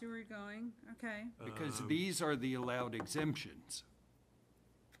not, see where you're going, okay. because these are the allowed exemptions.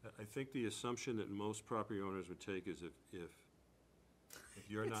 I think the assumption that most property owners would take is if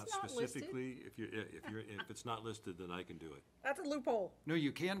you're It's not not listed. specifically, if it's not listed, then I can do it. That's a loophole. No,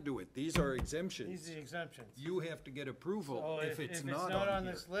 you can't do it. These are These exemptions. are the exemptions. You have to get approval So if it's not on on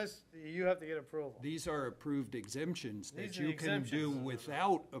here. this list, you have to get approval. These are approved exemptions that These are the you can do exemptions.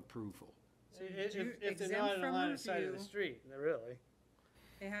 without approval. So If you they're exempt not in the from line of sight of the review. street, they're really.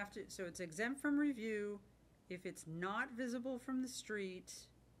 They have to, so it's exempt from review if it's not visible from the street,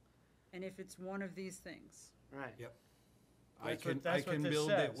 and if it's one of these things. Right. Yep. That's I what can this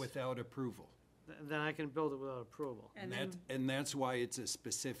build it says. without approval. Then I can build it without approval. And then, And that's why it's a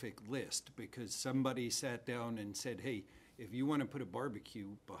specific list, because somebody sat down and said, hey, if you want to put a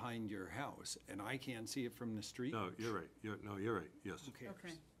barbecue behind your house and I can't see it from the street. No, you're right. You're right, yes. Who cares?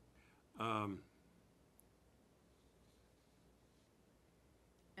 okay,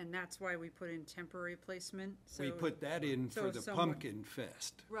 and that's why we put in temporary placement, so. We put that in so for if the someone- Pumpkin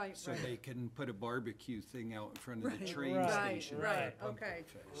Fest. Right, So right. they can put a barbecue thing out in front of the Right, train right, station. for right, the Pumpkin okay.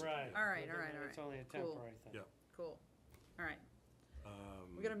 Fest. Right. All right, But all right, then all It's right. only a Cool. temporary thing. Yeah. Cool, all right.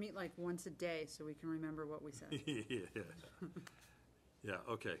 We gotta meet like once a day so we can remember what we said. Yeah. Yeah,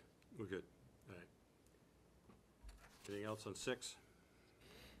 okay, we're good. All right. Anything else on 6?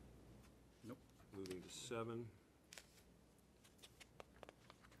 Nope. Moving to 7.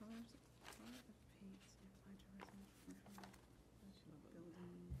 Colors of paints applied to residential, commercial,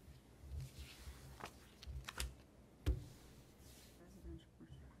 building. Residential,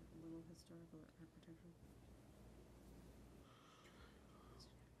 commercial, little historical or architectural.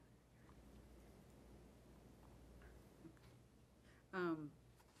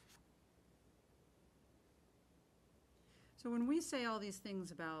 So when we say all these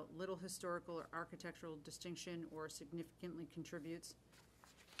things about little historical or architectural distinction or significantly contributes,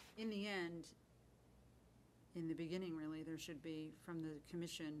 in the end, in the beginning really, there should be, from the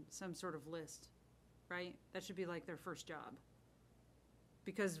commission, some sort of list, right? That should be like their first job.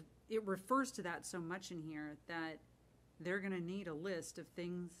 Because it refers to that so much in here that they're gonna need a list of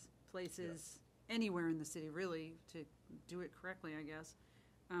things, places, anywhere in the city really, to do it correctly, I guess.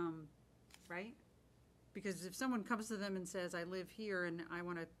 Right? Because if someone comes to them and says, I live here and I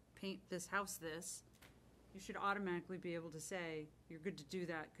wanna paint this house this, you should automatically be able to say, you're good to do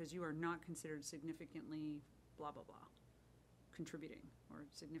that because you are not considered significantly blah, blah, blah, contributing, or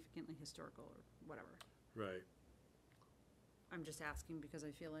significantly historical, or whatever. Right. I'm just asking because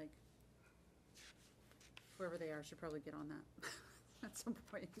I feel like whoever they are should probably get on that at some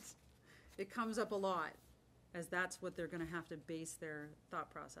point. It comes up a lot, as that's what they're gonna have to base their thought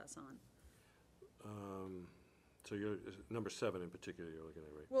process on. So you're, number 7 in particular you're looking at,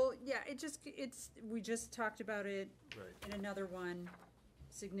 right? Well, yeah, we just talked about it Right. in another one,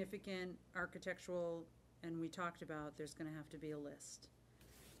 significant architectural, and we talked about there's gonna have to be a list.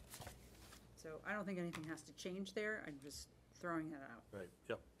 So I don't think anything has to change there, I'm just throwing that out. Right,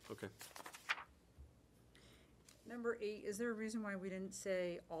 yep, okay. Number 8, is there a reason why we didn't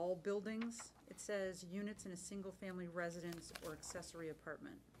say all buildings? It says units in a single-family residence or accessory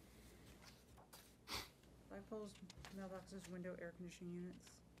apartment. Flagpoles, mailboxes, window, air conditioning units.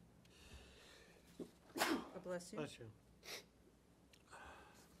 God bless you. Bless you.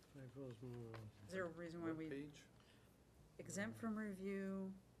 Flagpoles, Is there a reason why What we page? exempt from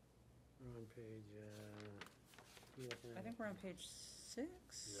review? we're on page, I think we're on page 6.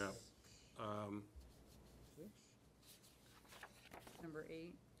 Yeah. Um, Number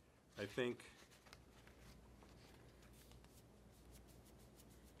 8. I think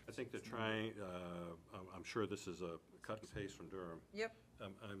they're trying, I'm sure this is a cut and paste from Durham. Yep.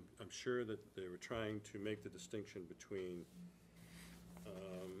 I'm sure that they were trying to make the distinction between,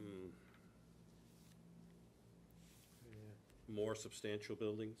 more substantial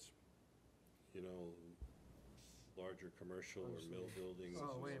buildings, you know, larger commercial or mill buildings.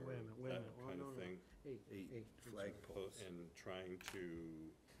 Oh, wait a or minute, wait a that minute. Well, kind no, of no. thing. Eight. Flagpoles. And trying to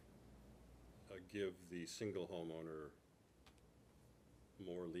give the single homeowner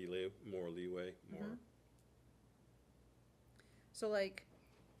more leeway, more. So like,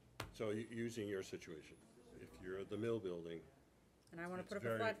 So using your situation, if you're at the mill building. and I want to it's put up a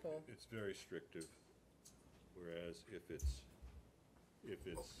very- flagpole. It's very restrictive, whereas if it's,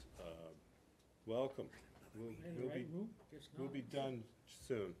 welcome, we'll be done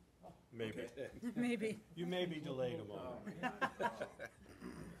soon, maybe. Maybe. You may be delayed a moment.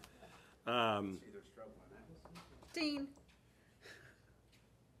 Dean.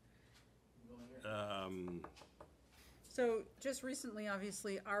 So just recently,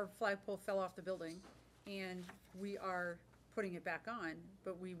 obviously, our flagpole fell off the building and we are putting it back on,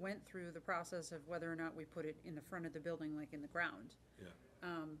 but we went through the process of whether or not we put it in the front of the building, like in the ground. Yeah.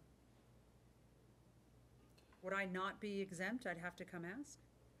 Would I not be exempt? I'd have to come ask?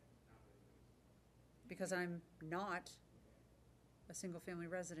 Because I'm not a single-family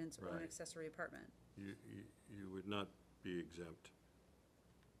residence or an Right. accessory apartment. You would not be exempt.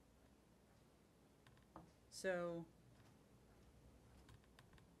 So,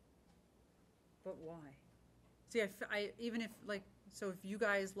 but why? See, even if, like, so if you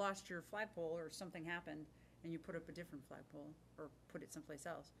guys lost your flagpole or something happened and you put up a different flagpole or put it someplace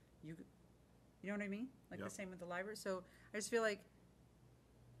else, you know what I mean? Like the Yep. same with the library. So I just feel like,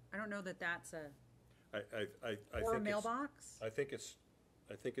 I don't know that that's I think or a it's- mailbox. I think it's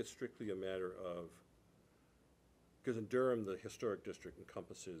strictly a matter of, because in Durham, the historic district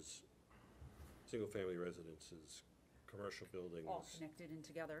encompasses single-family residences, commercial buildings. All connected in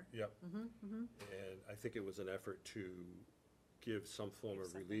together. Yep. And I think it was an effort to give some form Give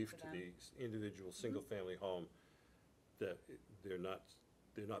of something relief for to them. the individual single-family home, that they're not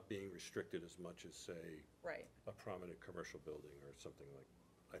being restricted as much as, say, Right. a prominent commercial building or something like,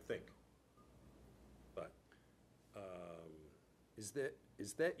 I think. But, Is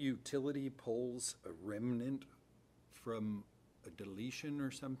that utility poles a remnant from a deletion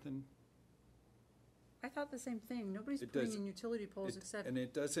or something? I thought the same thing. Nobody's It putting does- in utility poles except, And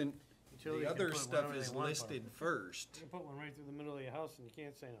it doesn't, Utility the can other put stuff whatever is they want listed first, You can put one right through the middle of your house and you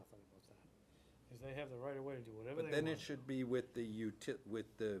can't say nothing about that. Because they have the right of way to do whatever they but want. then it should be with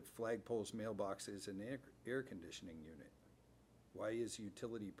the flagpoles, mailboxes, and air conditioning unit. Why is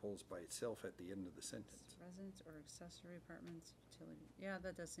utility poles by itself at the end of the sentence? residence or accessory apartments, utility. Yeah,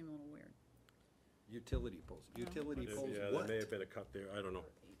 that does seem a little weird. Utility poles, utility but poles, yeah, there what? may have been a cut there, I don't know.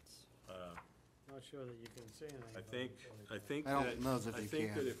 Not sure that you can say anything. I about think, utility I poles. think I don't that, know if I you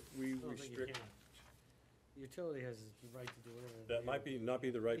think that can. if we I don't think you restrict, can. Utility has the right to do whatever. that might not be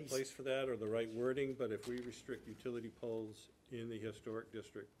the right Please. place for that, or the right wording, but if we restrict utility poles in the historic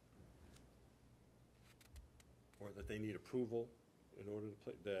district, or that they need approval in order to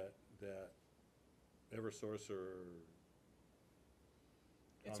play, that Eversource or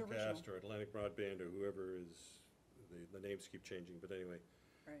It's Comcast original. or Atlantic Broadband or whoever is, the names keep changing, but anyway,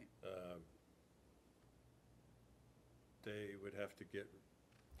 Right. they would have to get,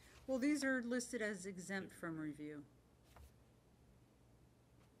 Well, these are listed as exempt from review.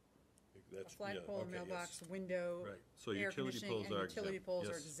 A that's, yeah, flagpole, okay, yes. mailbox, window, Right, so air utility conditioning, poles and are utility exempt, poles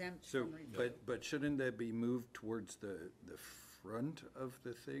are yes. exempt So, from review. but shouldn't that be moved towards the front of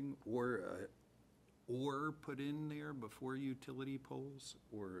the thing, or put in there before utility poles?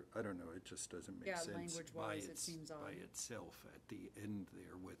 Or, I don't know, it just doesn't make Yeah, sense. language-wise, it seems By odd. itself at the end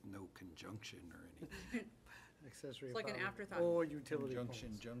there with no conjunction or anything. Accessory It's like an apartment afterthought. Or utility poles.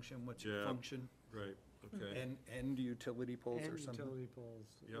 Conjunction, junction, what's Yeah. your function? Right, okay, And utility poles or And something? utility poles,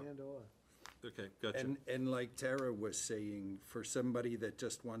 Yep. and or. okay, gotcha. And like Tara was saying, for somebody that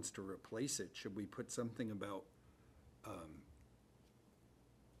just wants to replace it, should we put something about,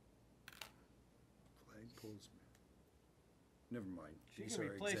 flagpoles? never mind. She These can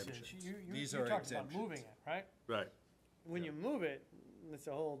are replace it. exemptions. You These talked are about exemptions. moving it, right? Right, When Yeah. you move it, it's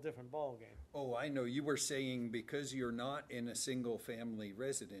a whole different ballgame. Oh, I know, you were saying because you're not in a single-family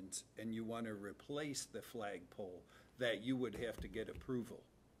residence and you want to replace the flagpole, that you would have to get approval,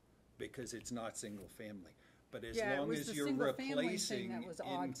 because it's not single-family. But as Yeah, it long was as the you're single-family thing replacing that was in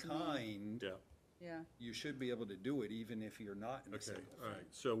odd to me. kind, yeah. Yeah, you should be able to do it even if you're not in a Okay, single all family. right.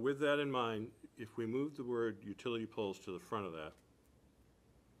 So with that in mind, if we move the word utility poles to the front of that,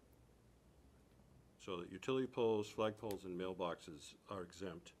 so that utility poles, flagpoles, and mailboxes are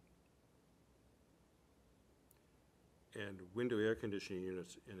exempt, and window air conditioning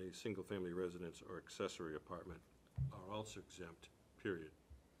units in a single-family residence or accessory apartment are also exempt, period.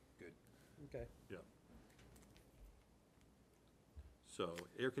 Good. Okay. Yeah. So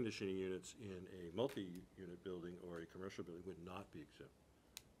air conditioning units in a multi-unit building or a commercial building would not be exempt,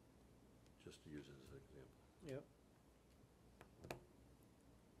 just to use it as an example. Yep.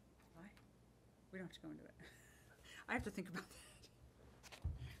 why? We don't have to go into it. I have to think about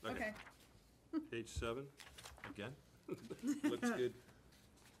that. Okay. Page 7, again? Looks good.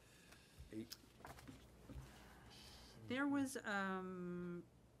 8. There was,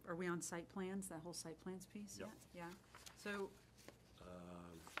 are we on site plans, that whole site plans piece? Yep. Yeah, so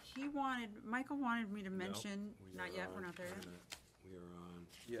Michael wanted me to No, mention, we not are yet, on- we're not there wait a yet? minute. We are on,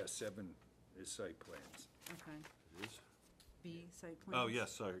 Yeah, 7 is site plans. Okay, it is? B, site plans. Oh,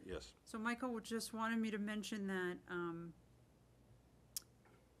 yes, sorry, yes. So Michael just wanted me to mention that,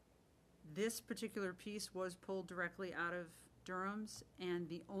 this particular piece was pulled directly out of Durham's, and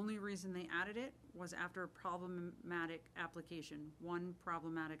the only reason they added it was after a problematic application, one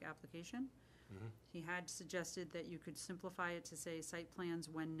problematic application. He had suggested that you could simplify it to say site plans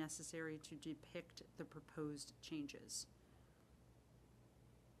when necessary to depict the proposed changes.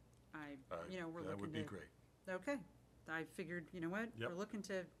 We're looking to. That would be great. Okay, I figured, you know what, Yep. we're looking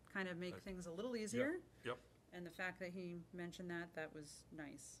to kind of make I- things a little easier. Yep, And the fact that he mentioned that was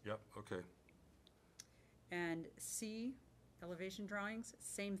nice. yep, okay. And C, elevation drawings,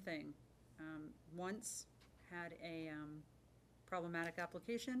 same thing. Once had a problematic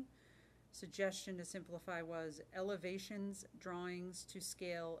application. Suggestion to simplify was elevations, drawings to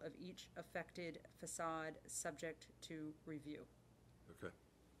scale of each affected facade, subject to review. Okay.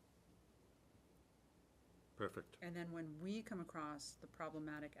 Perfect. And then when we come across the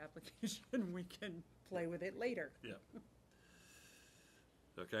problematic application, we can play with it later. Yeah.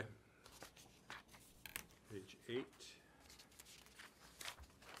 Okay. Page 8.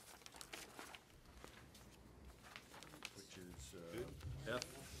 Which is F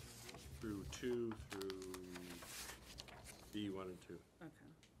through 2 through D 1 and 2. Okay.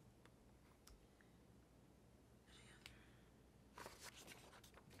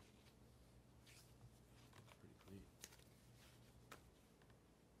 Pretty clean.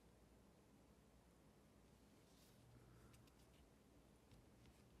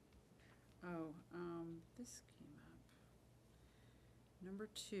 Oh, this came up. Number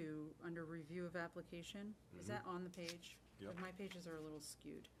 2, under review of application, is that on the page? Yep. My pages are a little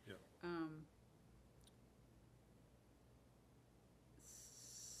skewed. Yep.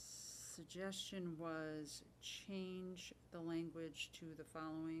 Suggestion was change the language to the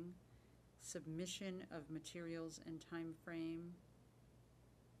following: submission of materials and time frame.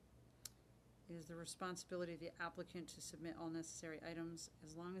 It is the responsibility of the applicant to submit all necessary items.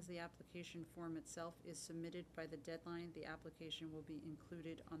 As long as the application form itself is submitted by the deadline, the application will be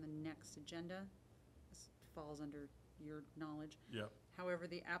included on the next agenda. This falls under your knowledge. Yep. However,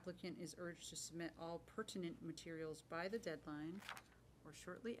 the applicant is urged to submit all pertinent materials by the deadline or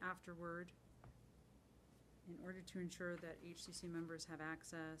shortly afterward in order to ensure that HCC members have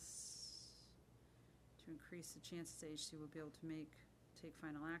access to increase the chances that HC will be able to take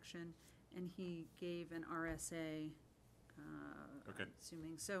final action. And he gave an RSA, Okay. I'm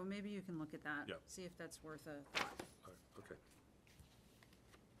assuming, so maybe you can look at that. Yep. See if that's worth a thought. All right, okay.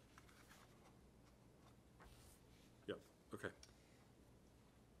 Yep, okay.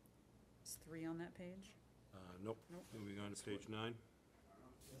 Is 3 on that page? Nope. Nope. Moving on to page 9.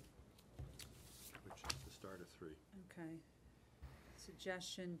 Which is the start of 3. Okay.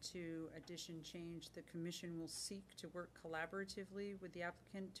 Suggestion to addition change: the commission will seek to work collaboratively with the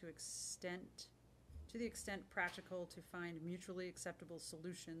applicant to the extent practical, to find mutually acceptable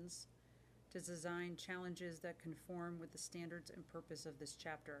solutions to design challenges that conform with the standards and purpose of this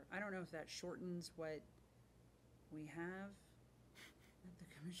chapter. I don't know if that shortens what we have at the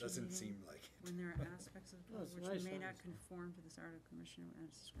commission Doesn't meeting, seem like it. when there are aspects of the No, code it's which nice may sentence, not though. conform to this art of commission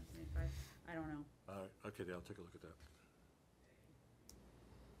as described in 8.5. I don't know. All right, okay, I'll take a look at that.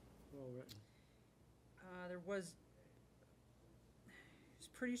 Well written. There was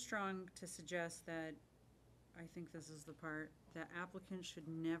pretty strong to suggest that, I think this is the part, that applicants should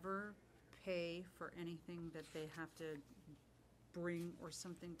never pay for anything that they have to bring or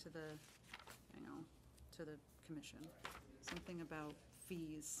something to the, to the commission. Something about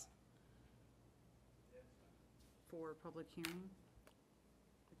fees for public hearing.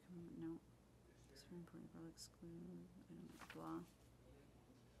 No, Supreme Court will exclude, I don't know, blah.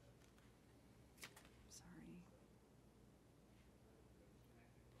 Sorry.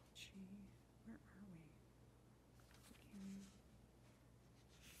 Gee, where are we?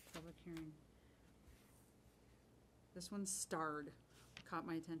 Public hearing. This one's starred, caught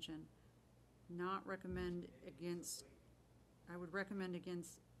my attention. Not recommend against, I would recommend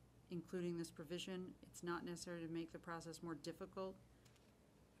against including this provision. It's not necessary to make the process more difficult.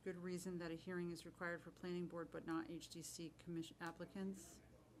 Good reason that a hearing is required for planning board but not HDC commission applicants.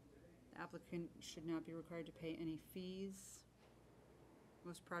 The applicant should not be required to pay any fees.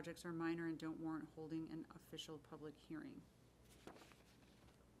 Most projects are minor and don't warrant holding an official public hearing.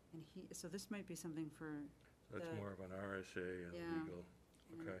 And so this might be something for That's the- more of an RSA and Yeah. legal,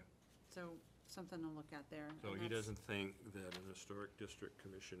 and okay. So something to look at there. So And he that's- doesn't think that an historic district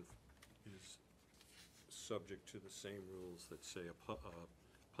commission is subject to the same rules that, say, a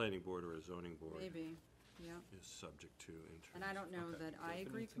planning board or a zoning board Maybe, yeah. is subject to in terms. And I don't know okay. that I Anything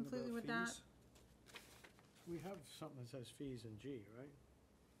agree about completely with that. fees? We have something that says fees in G, right?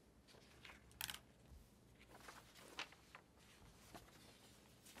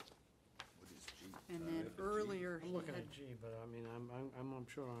 What is G? And I then have a G. earlier, I'm he looking had, at G, but I mean, I'm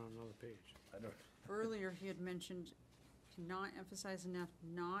sure on another page. I don't, earlier he had mentioned, cannot emphasize enough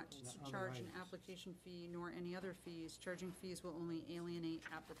not And the to other charge an items. application fee nor any other fees. Charging fees will only alienate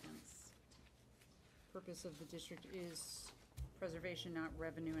applicants. Purpose of the district is preservation, not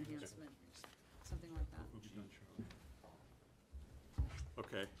revenue enhancement, something like that. Oops, not sure.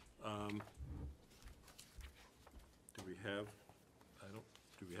 Okay, do we have,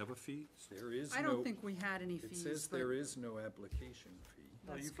 do we have a fee? there is no. I don't think we had any It fees, says but there is no application fee.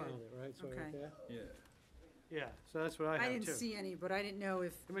 Oh, that's you found good. it, right? So right Okay. there? Yeah. Yeah, so that's what I I have didn't too. see any, but I didn't know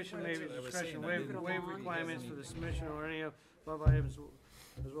if. Commission what- may That's what I was discretion saying, I waive, didn't waive think he requirements for doesn't the need- submission or any of above items,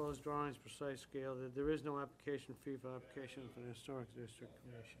 as well as drawings, precise scale. There is no application fee for application for the historic district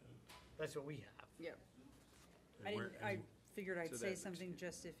commission. That's what we have. Yep. And I where- didn't, I figured I'd So say that- something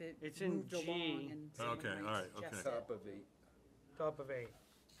just if it It's in moved along G. and someone Okay, might all right, okay. suggest it. Top of 8. Top of 8.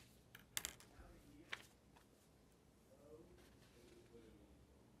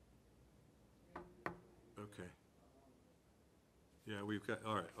 Okay. Yeah, we've got,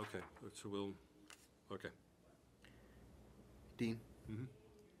 all right, okay, so we'll, okay. Dean, Mhm.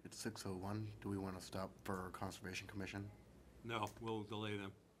 it's 6:01. Do we want to stop for Conservation Commission? No, we'll delay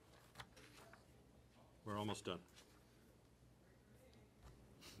them. We're almost done.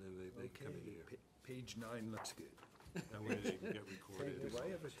 Then they come in here. Page 9 looks good. That way they can get recorded. Do I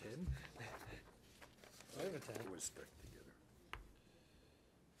have a 10? I have a 10. We're stuck together.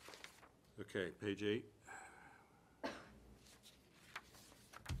 Okay, page 8. The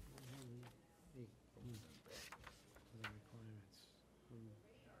requirements.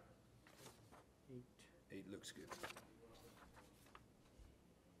 8. 8 looks good.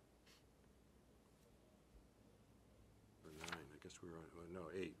 Or 9, I guess we were on, oh, no,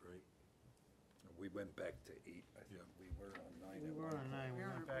 8, right? We went back to 8. I think Yeah. we were on 9 We at were one on 9, we We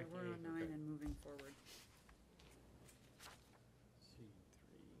went back to 8. were on 9 and moving forward. C3.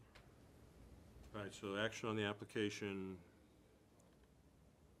 All right, so action on the application.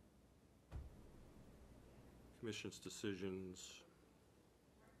 Commission's decisions.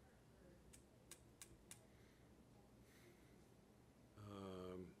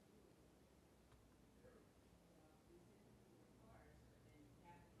 Um,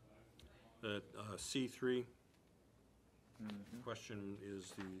 At C3, question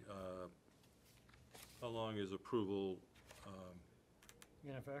is how long is approval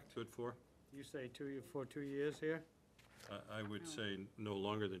In effect, good for? you say for 2 years here? I would No. say no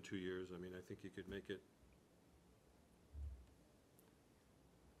longer than 2 years. I mean, I think you could make it,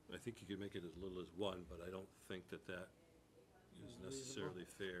 as little as 1, but I don't think that is Reasonable. necessarily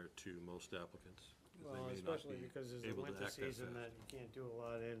fair to most applicants. 'Cause Well, they may not especially be because there's a able to winter act that season that fast. you can't do a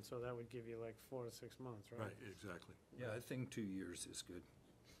lot in, so that would give you like 4 to 6 months, right? Right, exactly. Yeah, I think 2 years is good.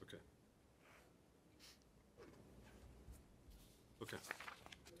 Okay. Okay.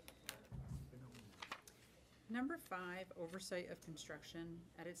 Number 5, oversight of construction.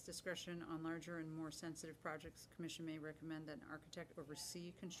 At its discretion on larger and more sensitive projects, the commission may recommend that an architect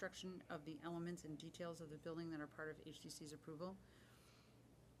oversee construction of the elements and details of the building that are part of HDC's approval.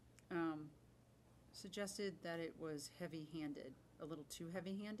 Suggested that it was heavy-handed. a little too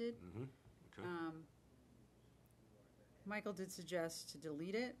heavy-handed. Okay. Michael did suggest to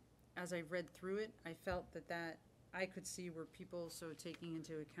delete it. As I read through it, I felt that I could see where people, so taking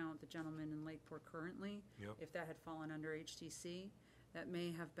into account the gentleman in Lakeport currently, Yep. if that had fallen under HTC, that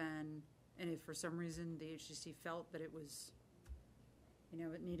may have been, and if for some reason the HTC felt that it was,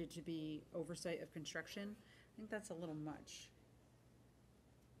 it needed to be oversight of construction, I think that's a little much.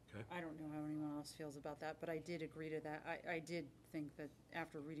 Okay. I don't know how anyone else feels about that, but I did agree to that. I did think that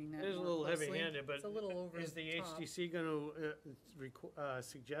after reading that It is a more little closely, heavy-handed, but it's a little over is the top. HTC gonna,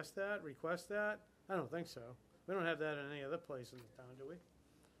 suggest that, request that? I don't think so. We don't have that in any other place in the town, do we?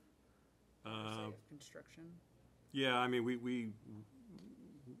 Oversight of construction. Yeah, I mean, we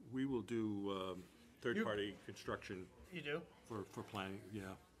will do third-party construction You do? for planning, yeah,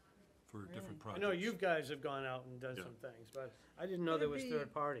 for different I projects. know you guys have gone out and done Yeah. some things, but I didn't know there was Could it be-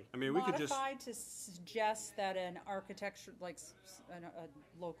 third party. I mean, we could just, Modified to suggest that an architecture, like a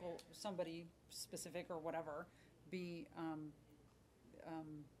local, somebody specific or whatever, be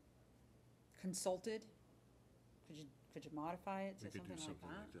consulted? Could you modify it we to could do something like something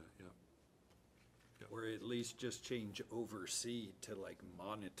that? like that, yeah. Or at least just change oversee to like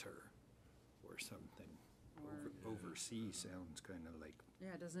monitor or something. Or- Oversee sounds kind of like,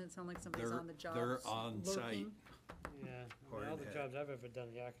 Yeah, doesn't it sound like somebody's They're- on the job? they're on site. lurking? Yeah, I mean, all Hard the hat. jobs I've ever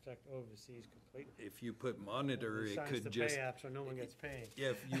done, the architect oversees completely. if you put monitor, He it signs could the just, pay app, so no one gets paid. yeah,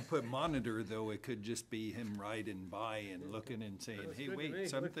 if you put monitor though, it could just be him riding by and looking and saying, Looks hey, good to me. wait,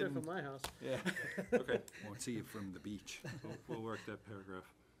 Looks good something, from my house. yeah, Okay, won't see you from the beach. we'll work that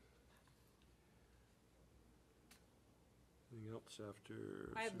paragraph. Anything else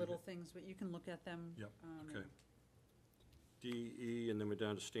after? I had little things, but you can look at them. Yep, and- okay. D, E, and then we're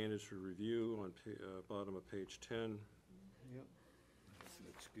down to standards for review on bottom of page 10. Yep.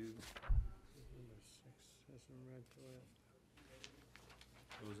 Looks good. Number 6 has some red to it.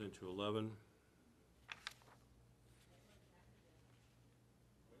 Goes into 11.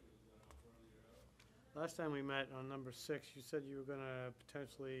 Last time we met on number 6, you said you were gonna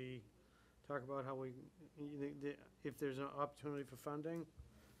potentially talk about how if there's an opportunity for funding.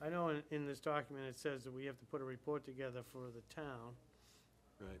 I know in this document, it says that we have to put a report together for the town,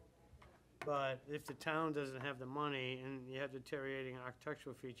 Right. but if the town doesn't have the money and you have deteriorating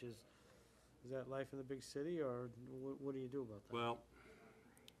architectural features, is that life in the big city, or what do you do about that? Well,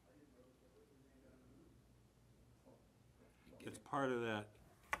 it's part of that,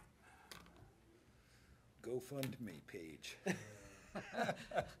 GoFundMe page.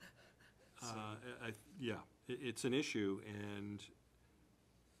 yeah, it's an issue, and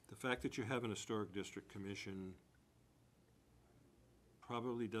the fact that you have an historic district commission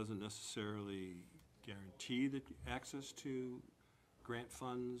probably doesn't necessarily guarantee that access to grant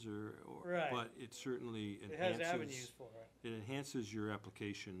funds Right. but it certainly It has avenues enhances, for it. it enhances your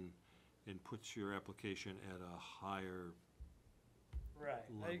application and puts your application at a higher, Right,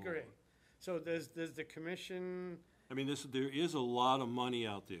 I level. agree. So does the commission, I mean, there is a lot of money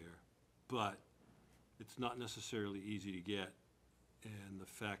out there, but it's not necessarily easy to get. And the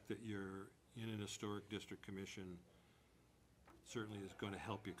fact that you're in an historic district commission certainly is going to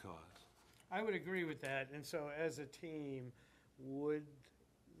help your cause. I would agree with that, and so as a team, would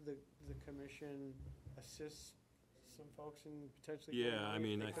the commission assist some folks in potentially? getting Yeah, I money if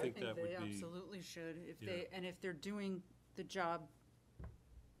mean, they I could? think that would they be, absolutely should, if Yeah. they, and if they're doing the job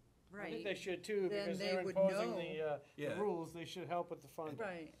I think they right, should too, Then because they they're would imposing know. the Yeah. rules, they should help with the funding.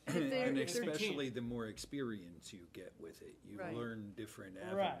 right. And if they're, And if they're especially the more experience you get with it, you Right. learn different Right.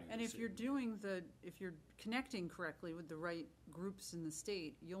 avenues. And if you're doing if you're connecting correctly with the right groups in the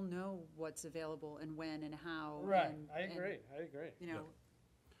state, you'll know what's available and when and how. Right, and- I and, agree. You know,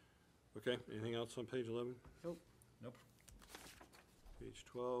 okay, anything else on page 11? Nope. Page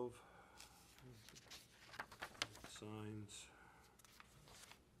 12. Signs.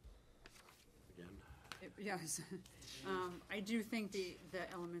 Again. yes. I do think the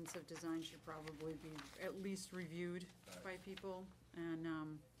elements of design should probably be at least reviewed by people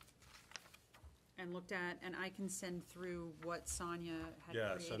and looked at, and I can send through what Sonia had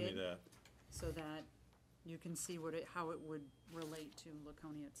Yeah, created. send me that. So that you can see how it would relate to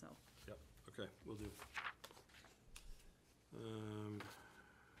Laconia itself. Yep, okay, will do.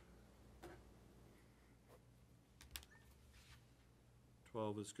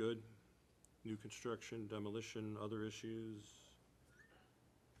 12 is good. New construction, demolition, other issues.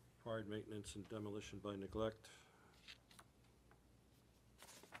 Required maintenance and demolition by neglect.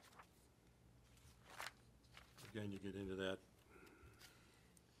 Again, you get into that.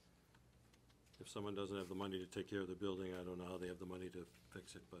 If someone doesn't have the money to take care of the building, I don't know how they have the money to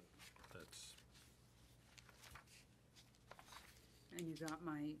fix it, but that's you got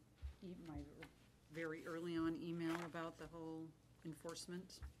my very early on email about the whole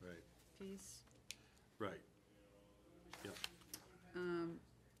enforcement Right, piece. right. Yep,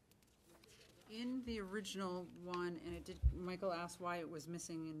 In the original one, and Michael asked why it was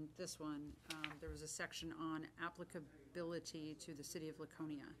missing in this one, there was a section on applicability to the city of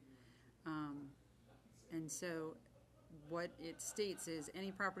Laconia. And so what it states is,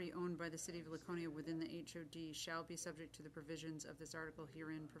 any property owned by the city of Laconia within the HOD shall be subject to the provisions of this article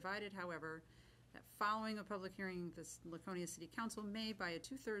herein, provided, however, that following a public hearing, the Laconia City Council may, by a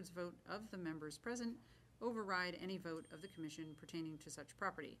 2/3 vote of the members present, override any vote of the commission pertaining to such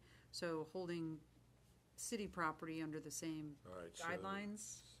property. So holding city property under the same all right. so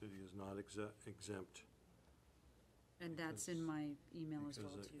guidelines, City is not exempt. and that's in my email as well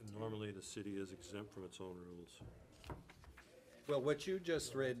Because to you today. normally the city is exempt from its own rules. Well, what you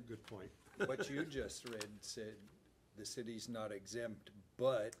just read, Good point. what you just read said the city's not exempt,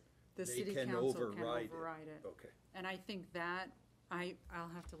 but The they city can council can override it. override it. Okay. And I think that, I'll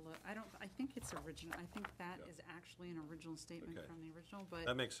have to look, I think it's original, I think that Yeah. is actually an original statement Okay. from the original, That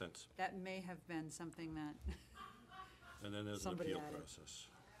but makes sense. that may have been something that, And then there's an Somebody appeal added. process.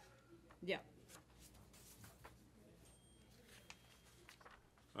 yeah.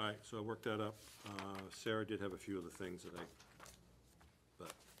 All right, so I worked that up. Sarah did have a few other things that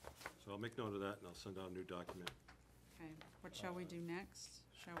so I'll make note of that and I'll send out a new document. Okay, what shall we do next?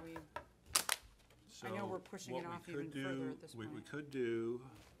 Shall we, I know we're So pushing what it we off could even further do- at this What we point. could do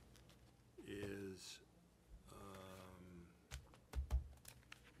is,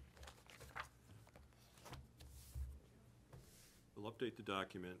 we'll update the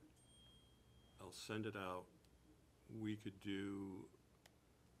document. I'll send it out. We could do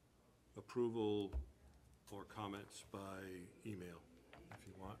approval or comments by email, if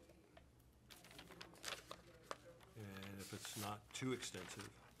you want. And if it's not too extensive,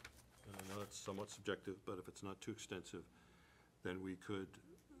 and I know it's somewhat subjective, but if it's not too extensive, then we could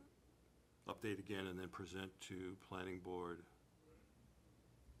update again and then present to planning board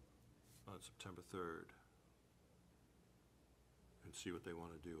on September 3rd and see what they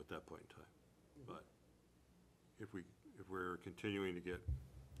want to do at that point in time. But if we're continuing to get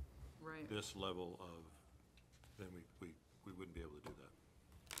Right, this level of, then we wouldn't be able to do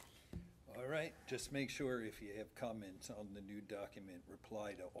that. All right, just make sure if you have comments on the new document,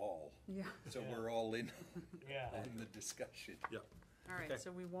 reply to all. yeah, So Yeah. we're all in Yeah. on the discussion. Yep. all right, Okay.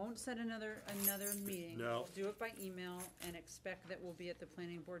 so we won't set another meeting. No. We'll do it by email and expect that we'll be at the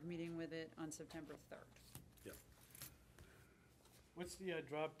planning board meeting with it on September 3rd. Yep. What's the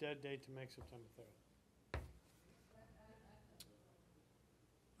drop dead date to make September 3rd?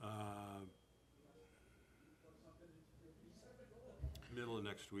 Middle of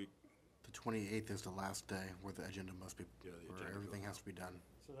next week. The 28th is the last day where the agenda must be, Yeah, the where agenda everything goes has to be done.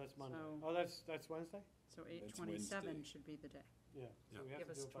 So that's Monday. So- Oh, that's Wednesday? So That's 8/27 Wednesday. should be the day. Yeah. Yeah. So we have Give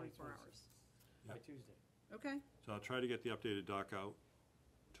to us do it by 24 Tuesday. hours. By Yeah. Tuesday. Okay, So I'll try to get the updated doc out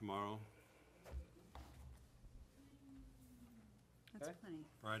tomorrow, that's Okay. plenty.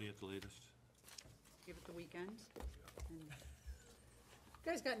 Friday at the latest. Give it the weekend. And- You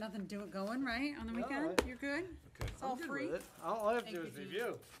guys got nothing going, right, on the No, weekend? I- You're good? Okay, It's all free? All I have to Thank do you, is Dean.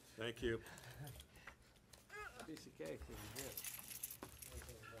 review. thank you. Piece of cake, here.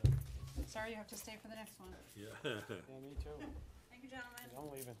 Sorry you have to stay for the next one. Yeah. Yeah, me too. Thank you, gentlemen.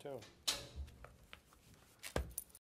 I'm leaving too.